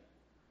 Reggie.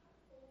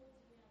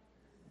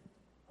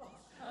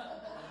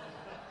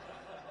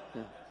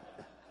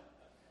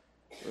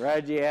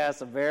 Reggie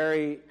asked a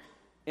very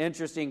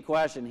interesting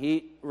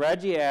question.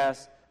 Reggie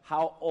asked,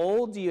 how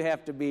old do you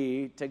have to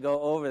be to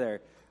go over there?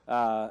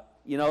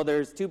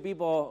 There's 2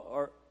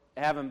 people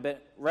haven't been.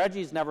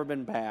 Reggie's never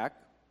been back,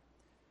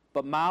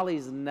 but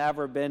Molly's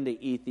never been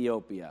to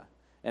Ethiopia,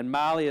 and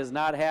Molly is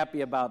not happy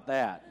about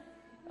that.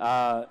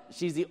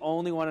 She's the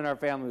only one in our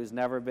family who's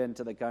never been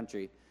to the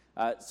country.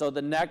 So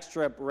the next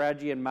trip,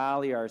 Reggie and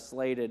Molly are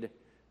slated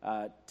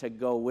to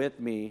go with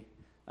me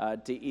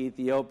to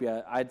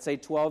Ethiopia. I'd say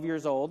 12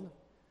 years old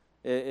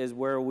is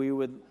where we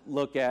would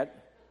look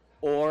at,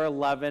 or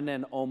 11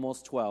 and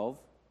almost 12,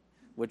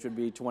 which would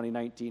be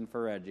 2019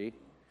 for Reggie.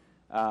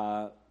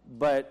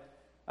 But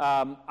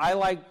I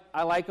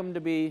like them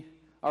to be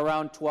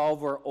around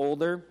 12 or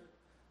older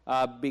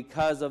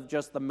because of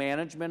just the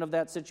management of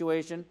that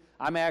situation.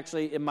 I'm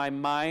actually, in my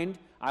mind,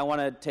 I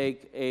want to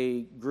take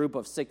a group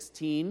of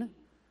 16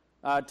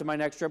 to my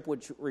next trip,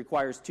 which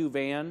requires 2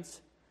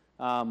 vans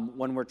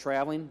when we're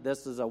traveling.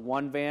 This is a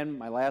 1 van.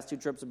 My last 2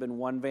 trips have been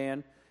 1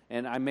 van.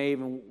 And I may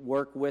even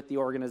work with the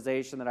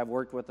organization that I've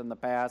worked with in the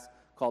past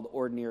called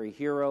Ordinary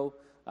Hero,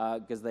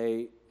 because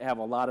they have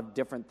a lot of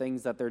different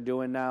things that they're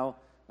doing now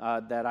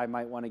that I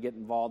might want to get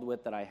involved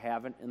with that I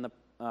haven't in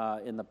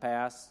the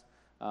past.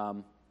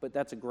 But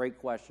that's a great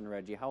question,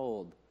 Reggie. How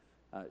old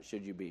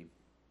should you be?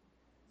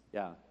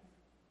 Yeah.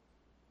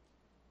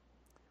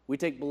 We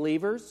take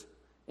believers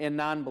and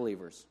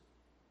non-believers,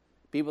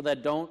 people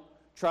that don't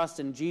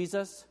trust in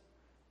Jesus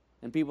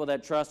and people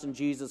that trust in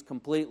Jesus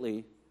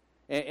completely.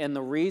 And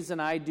the reason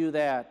I do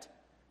that,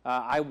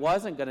 I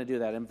wasn't going to do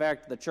that. In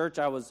fact, the church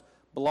I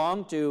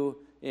belonged to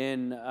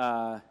in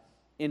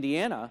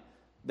Indiana,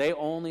 they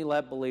only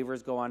let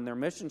believers go on their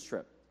missions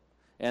trip.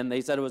 And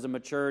they said it was a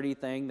maturity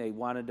thing. They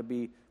wanted to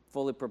be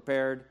fully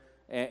prepared.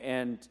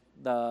 And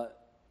the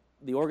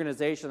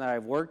organization that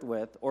I've worked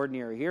with,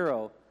 Ordinary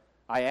Hero,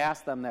 I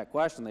asked them that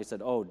question. They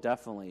said, oh,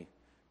 definitely,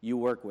 you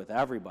work with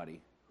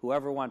everybody,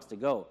 whoever wants to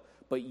go.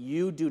 But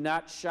you do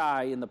not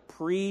shy in the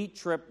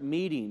pre-trip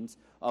meetings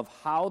of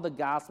how the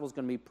gospel is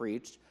going to be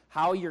preached,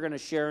 how you're going to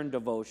share in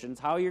devotions,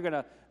 how you're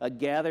going to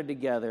gather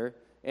together.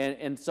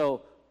 And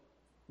so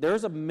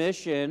there's a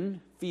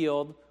mission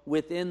field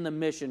within the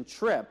mission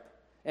trip.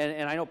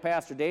 And I know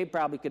Pastor Dave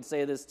probably could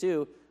say this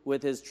too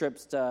with his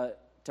trips to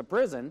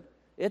prison.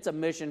 It's a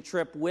mission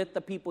trip with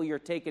the people you're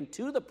taking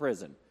to the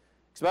prison,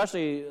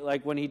 especially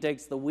like when he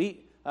takes the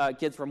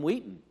kids from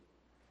Wheaton,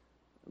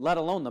 let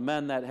alone the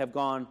men that have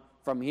gone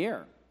from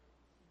here.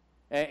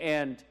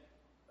 And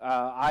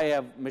I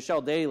have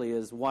Michelle Daly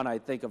is one I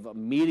think of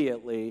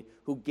immediately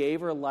who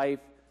gave her life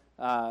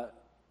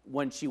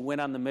when she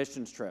went on the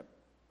missions trip.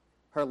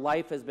 Her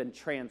life has been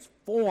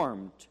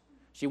transformed.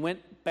 She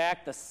went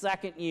back the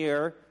second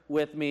year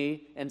with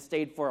me and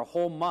stayed for a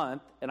whole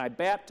month, and I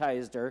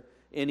baptized her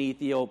in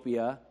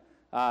Ethiopia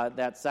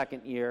that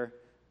second year.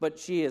 But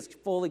she is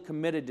fully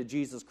committed to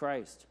Jesus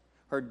Christ.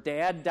 Her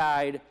dad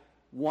died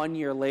 1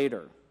 year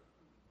later,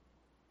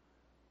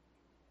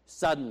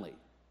 suddenly.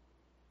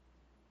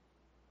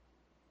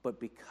 But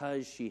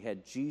because she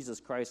had Jesus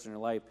Christ in her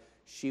life,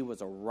 she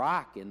was a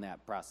rock in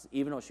that process.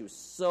 Even though she was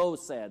so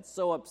sad,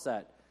 so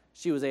upset,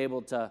 she was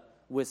able to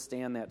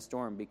withstand that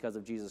storm because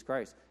of Jesus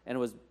Christ. And it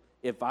was,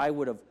 if I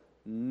would have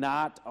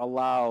not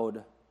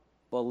allowed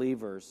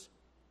believers,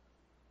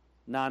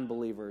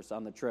 non-believers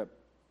on the trip,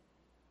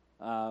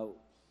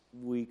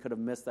 we could have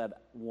missed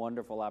that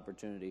wonderful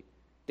opportunity.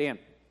 Dan?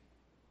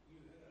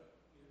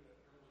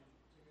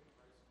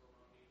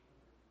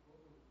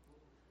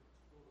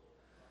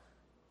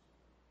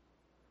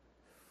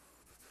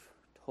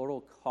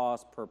 Total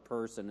cost per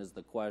person is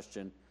the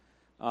question.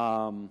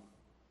 I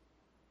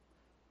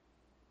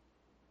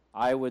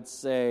would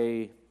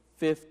say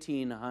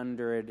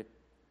 $1,500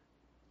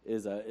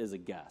 is a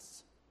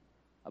guess.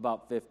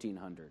 About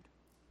 $1,500.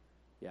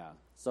 Yeah.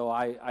 So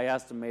I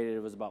estimated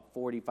it was about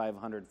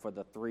 $4,500 for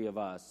the 3 of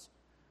us.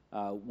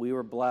 We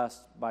were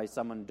blessed by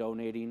someone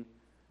donating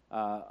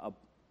a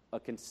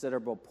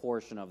considerable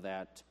portion of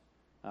that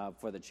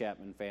for the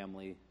Chapman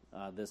family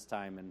this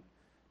time, and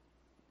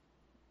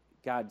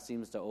God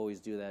seems to always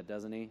do that,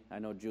 doesn't he? I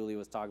know Julie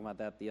was talking about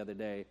that the other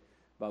day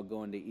about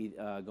going to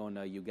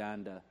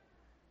Uganda.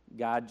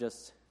 God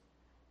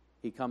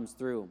he comes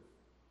through,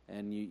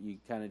 and you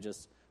kind of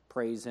just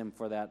praise him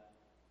for that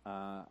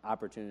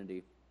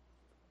opportunity.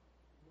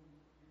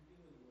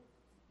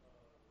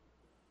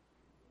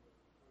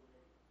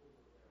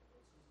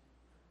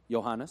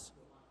 Johannes?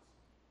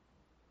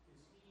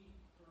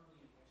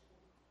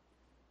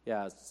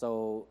 Yeah,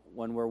 so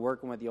when we're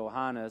working with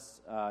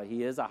Johannes,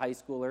 he is a high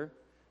schooler.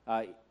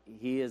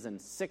 He is in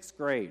 6th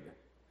grade,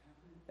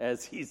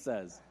 as he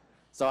says.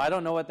 So I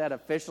don't know what that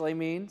officially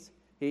means.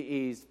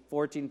 He's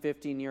 14,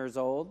 15 years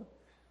old,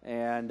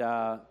 and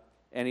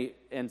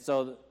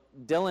so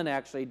Dylan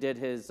actually did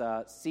his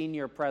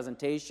senior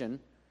presentation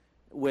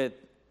with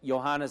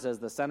Johannes as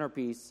the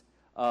centerpiece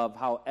of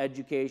how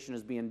education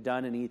is being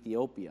done in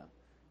Ethiopia.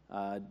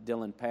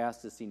 Dylan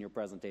passed his senior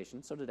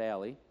presentation. So did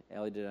Allie.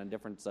 Allie did it on a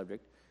different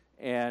subject.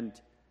 And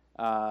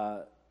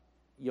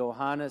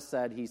Johannes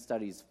said he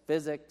studies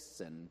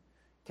physics and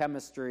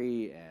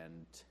chemistry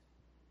and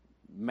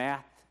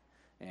math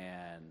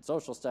and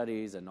social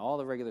studies and all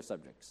the regular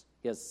subjects.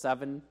 He has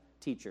 7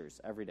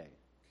 teachers every day.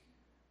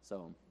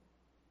 So,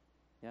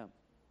 yeah.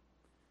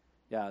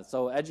 Yeah,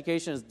 so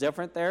education is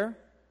different there,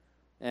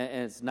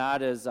 and it's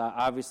not as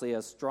obviously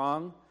as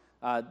strong.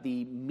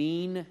 The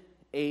mean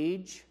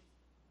age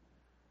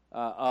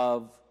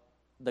of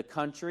the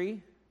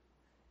country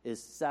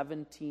is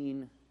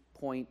 17.8.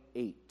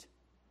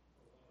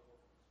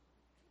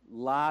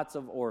 lots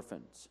of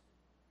orphans.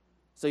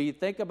 So you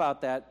think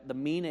about that, the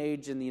mean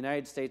age in the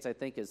United States, I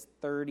think, is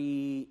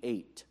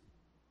 38.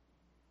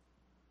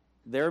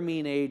 Their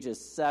mean age is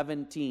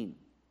 17.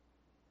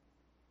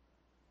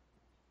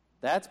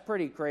 That's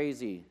pretty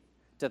crazy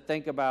to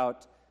think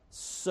about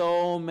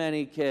so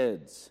many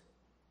kids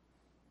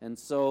and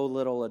so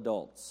little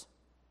adults.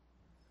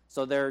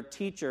 So their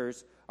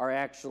teachers are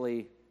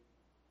actually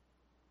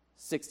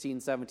 16,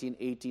 17,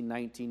 18,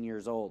 19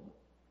 years old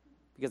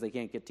because they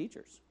can't get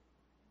teachers.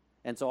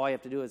 And so all you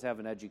have to do is have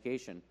an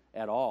education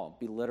at all,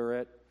 be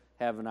literate,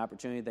 have an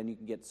opportunity, then you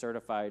can get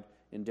certified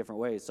in different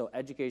ways. So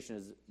education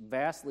is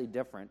vastly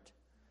different.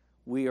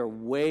 We are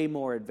way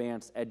more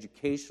advanced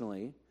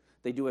educationally.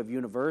 They do have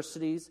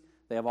universities.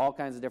 They have all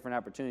kinds of different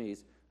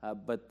opportunities,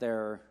 but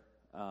their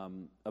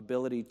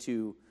ability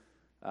to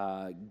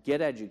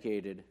get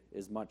educated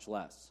is much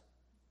less.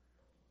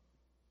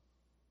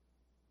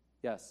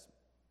 Yes?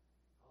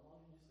 How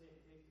long did you say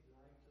it takes to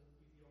drive to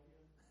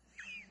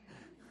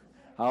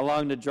Ethiopia? How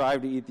long to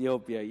drive to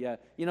Ethiopia? Yeah.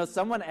 You know,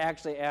 someone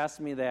actually asked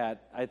me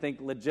that, I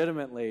think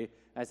legitimately.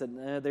 I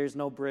said, there's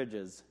no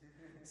bridges,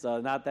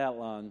 so not that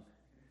long.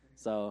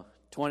 So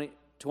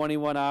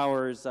 21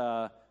 hours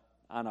on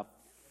a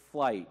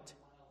flight.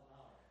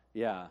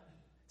 Yeah.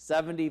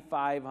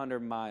 7,500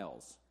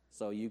 miles.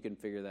 So you can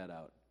figure that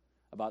out.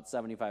 About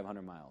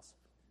 7,500 miles.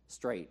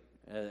 Straight,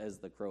 as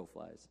the crow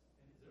flies.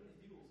 And is there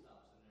any fuel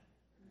stops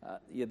in there?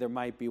 Yeah, there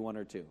might be one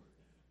or two.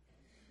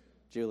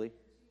 Julie?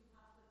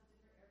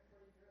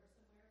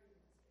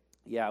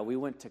 Yeah, we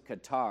went to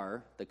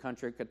Qatar, the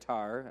country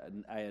Qatar.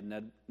 And I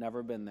had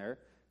never been there.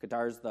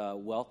 Qatar is the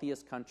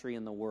wealthiest country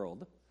in the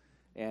world.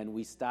 And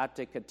we stopped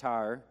at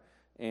Qatar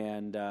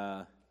and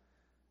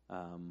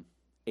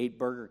ate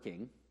Burger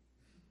King,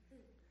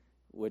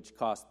 which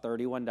cost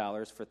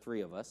 $31 for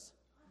three of us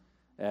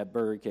at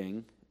Burger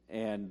King.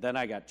 And then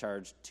I got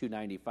charged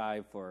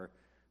 $2.95 for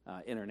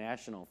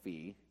international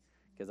fee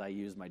because I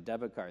used my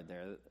debit card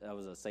there. That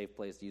was a safe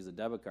place to use a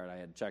debit card. I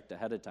had checked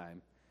ahead of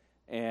time.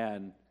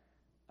 And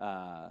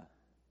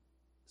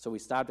so we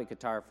stopped at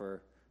Qatar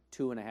for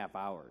 2.5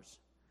 hours.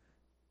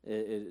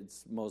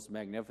 It's the most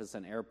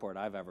magnificent airport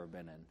I've ever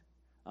been in.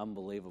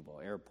 Unbelievable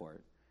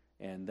airport.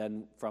 And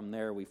then from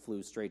there, we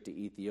flew straight to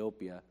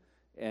Ethiopia.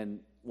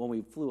 And when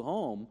we flew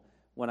home,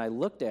 when I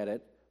looked at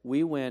it,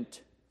 we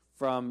went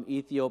from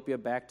Ethiopia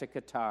back to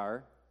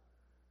Qatar.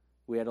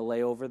 We had a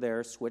layover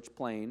there, switch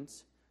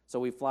planes. So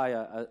we fly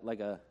I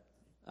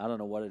don't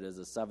know what it is,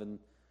 a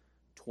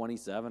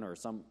 727 or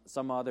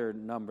some other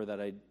number that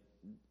I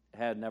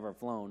had never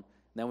flown. And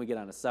then we get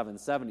on a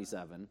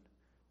 777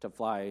 to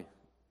fly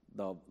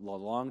the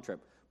long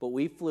trip. But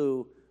we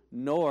flew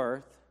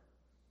north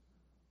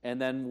and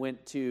then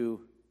went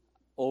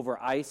over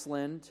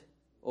Iceland,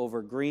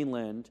 over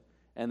Greenland,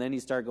 and then you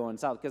start going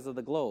south because of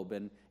the globe.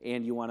 And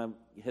you want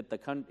to hit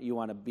you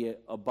want to be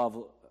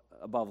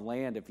above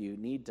land if you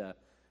need to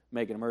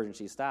make an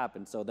emergency stop.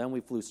 And so then we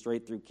flew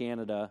straight through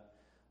Canada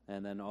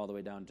and then all the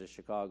way down to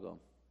Chicago.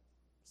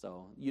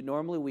 So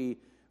normally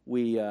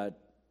we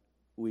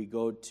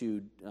go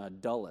to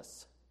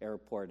Dulles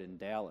Airport in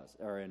Dallas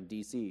or in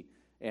D.C.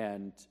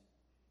 And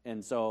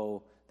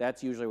so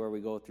that's usually where we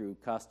go through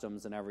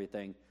customs and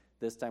everything.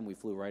 This time we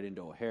flew right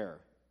into O'Hare.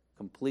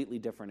 Completely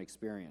different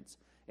experience.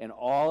 And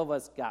all of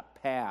us got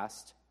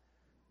passed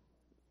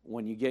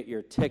when you get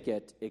your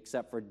ticket,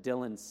 except for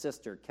Dylan's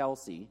sister,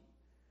 Kelsey,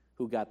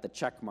 who got the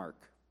check mark,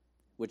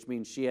 which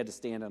means she had to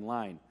stand in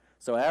line.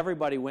 So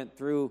everybody went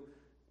through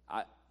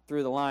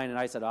the line, and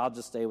I said, I'll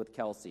just stay with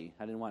Kelsey.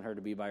 I didn't want her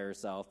to be by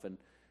herself.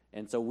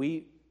 And so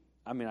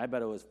I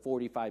bet it was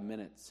 45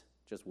 minutes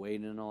just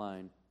waiting in a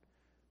line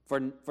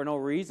for no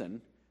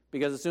reason,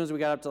 because as soon as we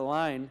got up to the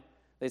line,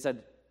 they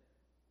said,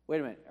 wait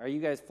a minute, are you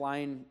guys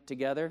flying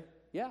together?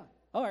 Yeah.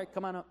 All right,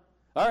 come on up.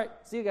 All right,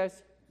 see you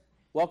guys.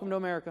 Welcome to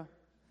America.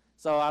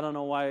 So I don't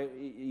know why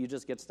you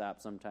just get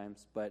stopped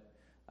sometimes, but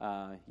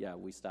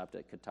we stopped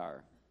at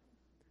Qatar.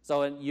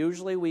 So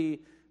usually we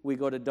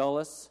go to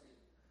Dulles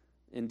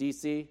in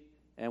D.C.,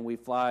 and we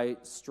fly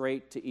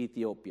straight to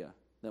Ethiopia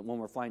when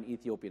we're flying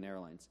Ethiopian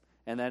Airlines.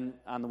 And then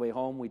on the way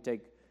home, we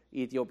take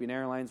Ethiopian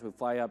Airlines. We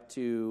fly up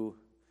to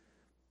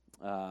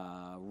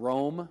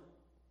Rome.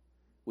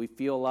 We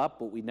fuel up,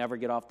 but we never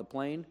get off the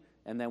plane.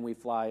 And then we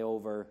fly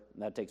over.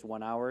 That takes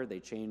 1 hour. They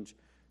change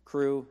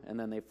crew, and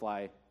then they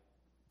fly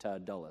to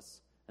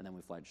Dulles. And then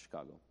we fly to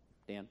Chicago.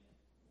 Dan?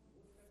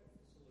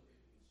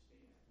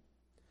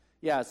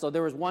 Yeah, so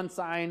there was one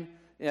sign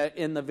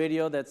in the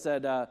video that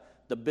said the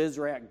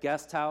Bizrat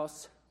Guest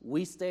House.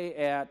 We stay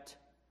at,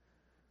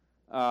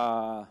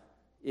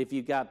 if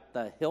you've got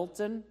the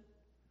Hilton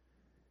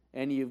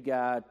and you've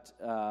got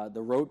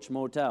the Roach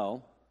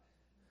Motel,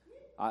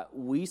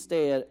 we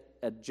stay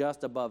at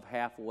just above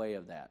halfway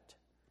of that.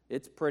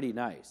 It's pretty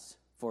nice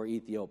for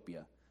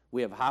Ethiopia.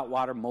 We have hot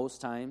water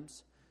most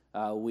times.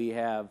 We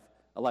have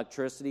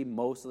electricity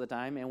most of the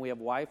time, and we have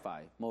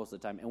Wi-Fi most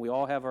of the time, and we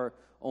all have our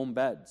own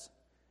beds.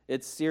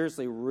 It's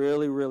seriously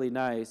really, really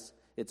nice.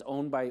 It's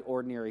owned by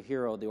Ordinary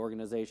Hero, the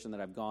organization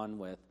that I've gone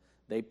with.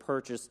 They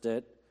purchased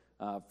it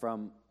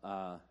from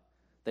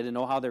They didn't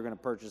know how they were going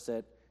to purchase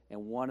it,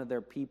 and one of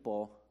their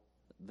people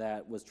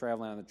that was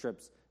traveling on the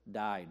trips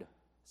died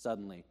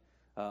suddenly.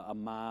 A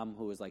mom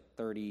who was like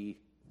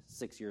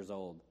 36 years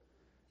old.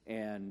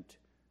 And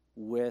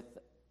with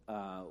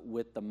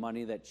the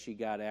money that she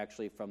got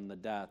actually from the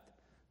death,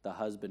 the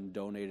husband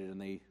donated,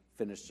 and they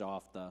finished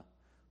off the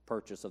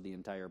purchase of the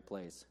entire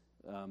place.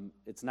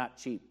 It's not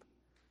cheap.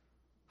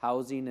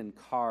 Housing and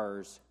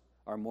cars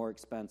are more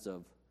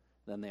expensive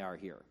than they are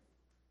here.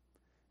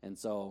 And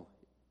so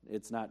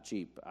it's not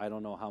cheap. I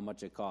don't know how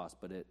much it cost,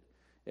 but it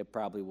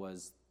probably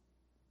was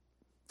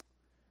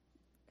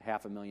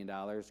 $500,000,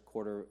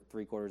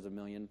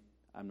 $750,000,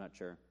 I'm not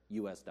sure,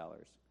 US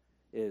dollars.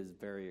 It is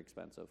very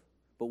expensive.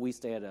 But we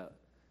stay at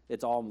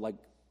it's all like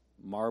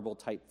marble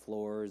type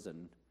floors,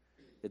 and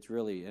it's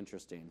really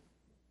interesting.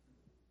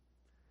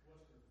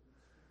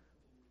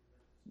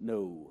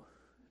 No.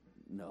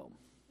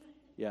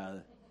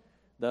 Yeah.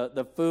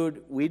 The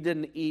food, we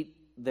didn't eat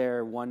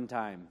there one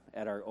time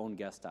at our own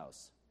guest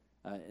house,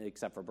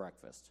 except for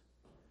breakfast.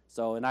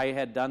 So, and I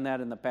had done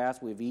that in the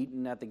past. We've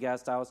eaten at the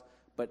guest house,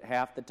 but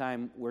half the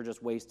time we're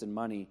just wasting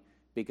money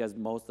because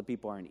most of the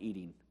people aren't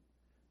eating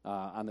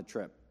on the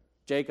trip.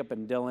 Jacob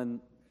and Dylan,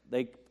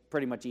 they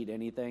pretty much eat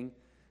anything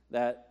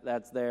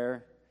that's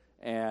there,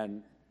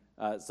 and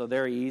so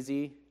they're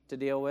easy to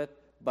deal with.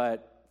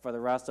 But for the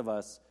rest of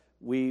us,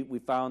 we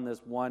found this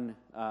one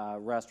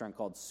restaurant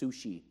called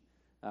Sushi.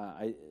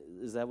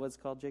 Is that what it's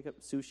called, Jacob?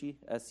 Sushi,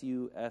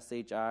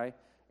 S-U-S-H-I,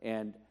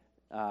 and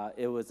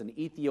it was an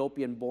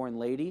Ethiopian-born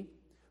lady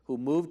who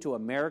moved to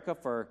America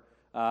for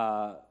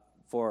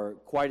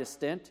quite a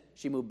stint.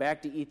 She moved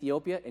back to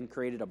Ethiopia and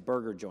created a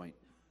burger joint.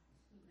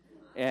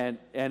 And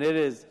it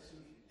is,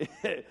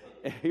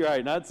 you're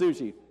right, not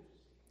sushi.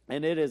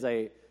 And it is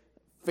a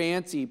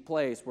fancy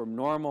place where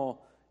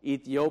normal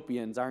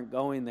Ethiopians aren't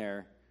going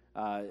there.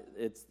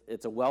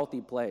 It's a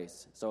wealthy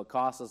place, so it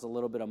costs us a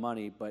little bit of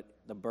money, but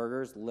the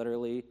burgers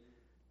literally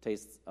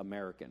taste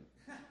American,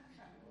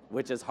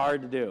 which is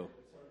hard to do.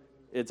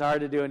 It's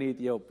hard to do in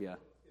Ethiopia.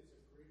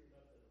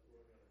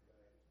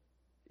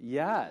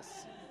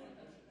 Yes.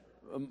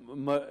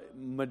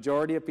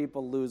 Majority of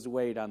people lose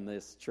weight on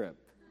this trip.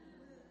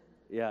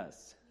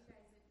 Yes.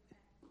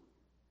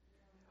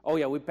 Oh,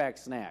 yeah, we pack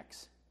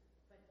snacks.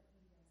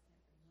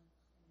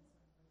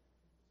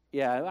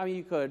 Yeah, I mean,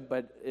 you could,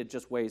 but it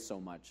just weighs so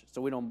much.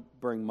 So we don't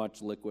bring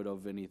much liquid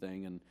of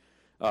anything. And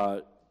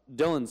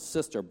Dylan's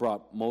sister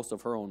brought most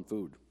of her own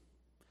food.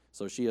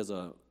 So she has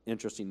an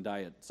interesting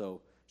diet.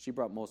 So she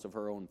brought most of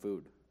her own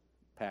food,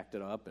 packed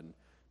it up and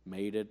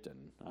made it,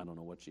 and I don't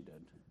know what she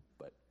did.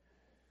 But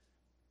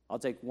I'll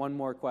take one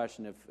more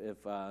question if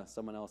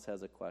someone else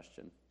has a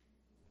question.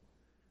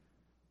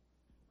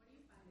 What do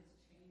you find has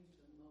changed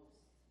the most,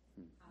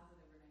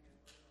 positive or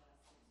negative, over the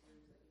last 6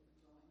 years that you've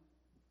been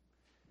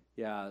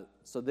going? Yeah,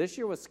 so this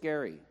year was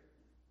scary.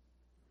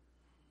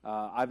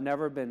 I've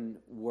never been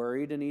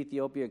worried in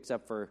Ethiopia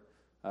except for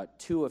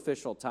 2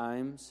 official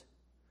times.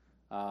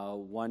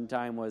 One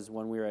time was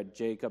when we were at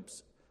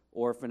Jacob's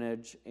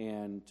orphanage,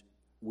 and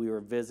we were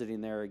visiting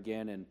there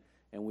again,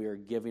 and we were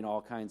giving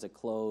all kinds of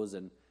clothes,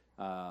 and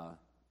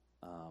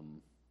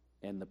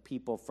the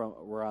people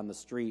were on the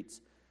streets,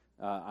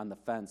 on the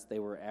fence. They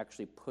were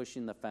actually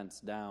pushing the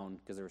fence down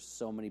because there were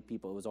so many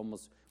people. It was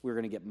almost, we were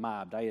going to get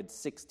mobbed. I had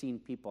 16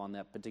 people on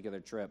that particular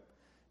trip,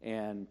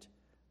 and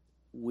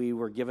we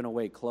were giving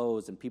away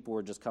clothes, and people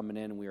were just coming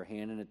in, and we were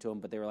handing it to them,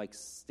 but they were like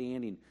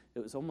standing. It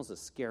was almost a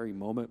scary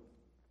moment.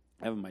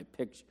 Having my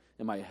picture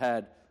in my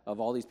head of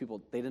all these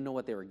people, they didn't know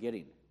what they were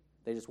getting.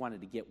 They just wanted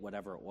to get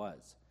whatever it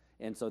was.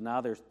 And so now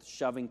they're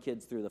shoving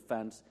kids through the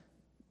fence,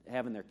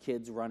 having their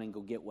kids run and go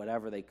get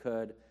whatever they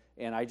could.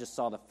 And I just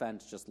saw the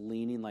fence just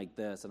leaning like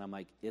this, and I'm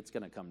like, it's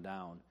going to come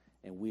down,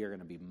 and we are going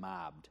to be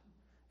mobbed.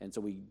 And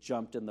so we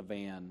jumped in the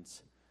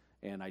vans,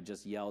 and I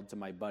just yelled to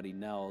my buddy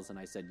Nels, and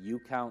I said, you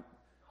count.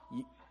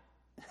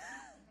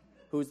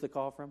 Who's the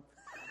call from?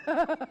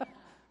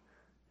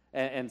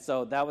 And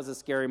so that was a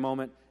scary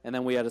moment. And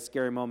then we had a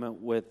scary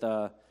moment with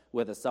a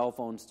cell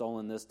phone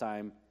stolen this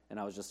time, and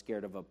I was just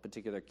scared of a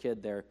particular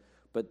kid there.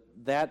 But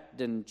that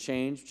didn't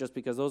change just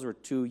because those were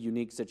 2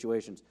 unique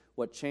situations.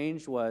 What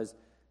changed was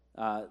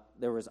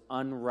there was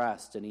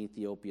unrest in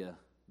Ethiopia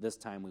this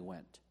time we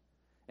went.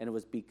 And it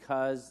was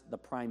because the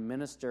prime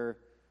minister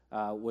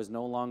was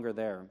no longer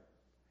there.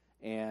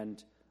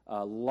 And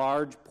a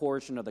large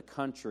portion of the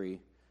country,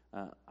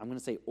 I'm going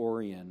to say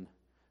Orion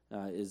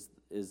is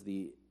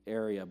the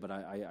area, but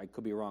I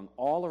could be wrong,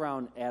 all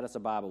around Addis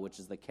Ababa, which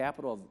is the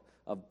capital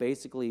of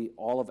basically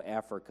all of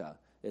Africa.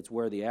 It's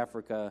where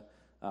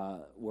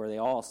where they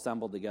all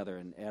assembled together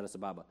in Addis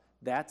Ababa.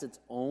 That's its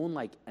own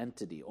like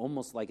entity,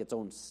 almost like its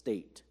own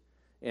state.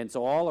 And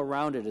so all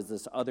around it is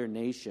this other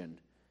nation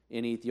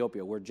in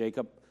Ethiopia, where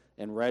Jacob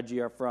and Reggie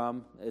are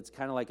from. It's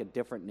kind of like a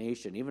different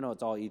nation, even though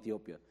it's all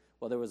Ethiopia.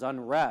 Well, there was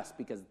unrest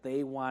because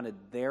they wanted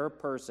their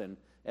person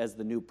as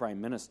the new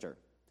prime minister.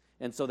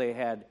 And so they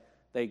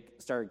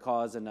started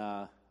causing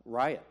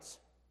riots.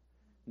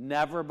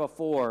 Never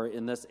before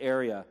in this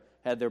area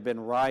had there been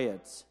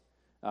riots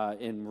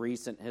in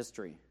recent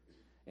history.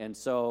 And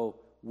so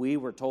we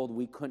were told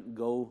we couldn't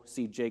go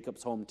see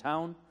Jacob's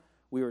hometown.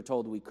 We were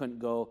told we couldn't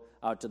go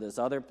out to this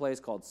other place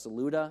called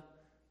Saluda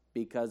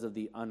because of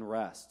the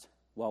unrest.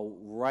 Well,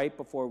 right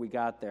before we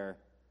got there,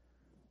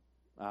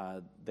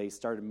 they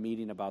started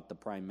meeting about the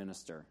prime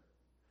minister.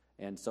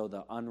 And so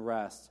the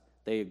unrest,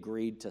 they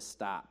agreed to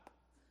stop.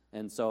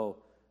 And so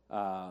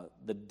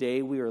the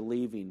day we were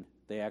leaving,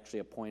 they actually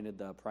appointed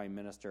the prime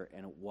minister,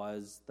 and it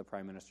was the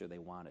prime minister they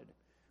wanted,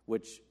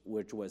 which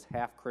was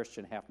half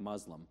Christian, half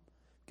Muslim,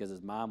 because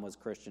his mom was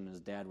Christian and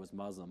his dad was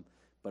Muslim.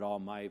 But all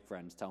my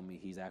friends tell me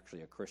he's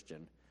actually a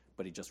Christian,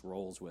 but he just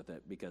rolls with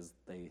it because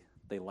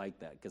they like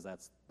that, because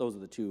those are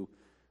the two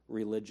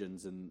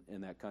religions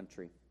in that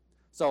country.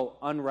 So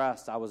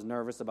unrest, I was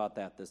nervous about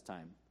that this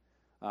time.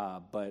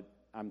 But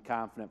I'm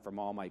confident from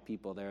all my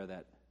people there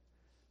that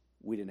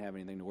we didn't have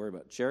anything to worry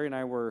about. Sherry and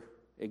I were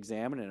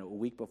examining it a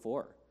week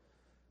before.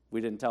 We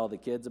didn't tell the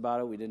kids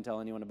about it. We didn't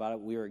tell anyone about it.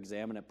 We were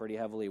examining it pretty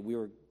heavily. We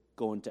were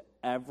going to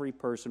every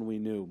person we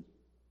knew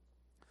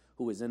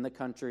who was in the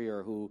country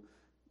or who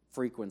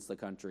frequents the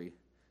country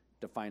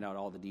to find out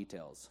all the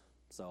details.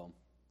 So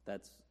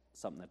that's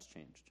something that's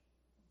changed.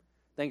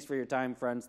 Thanks for your time, friends.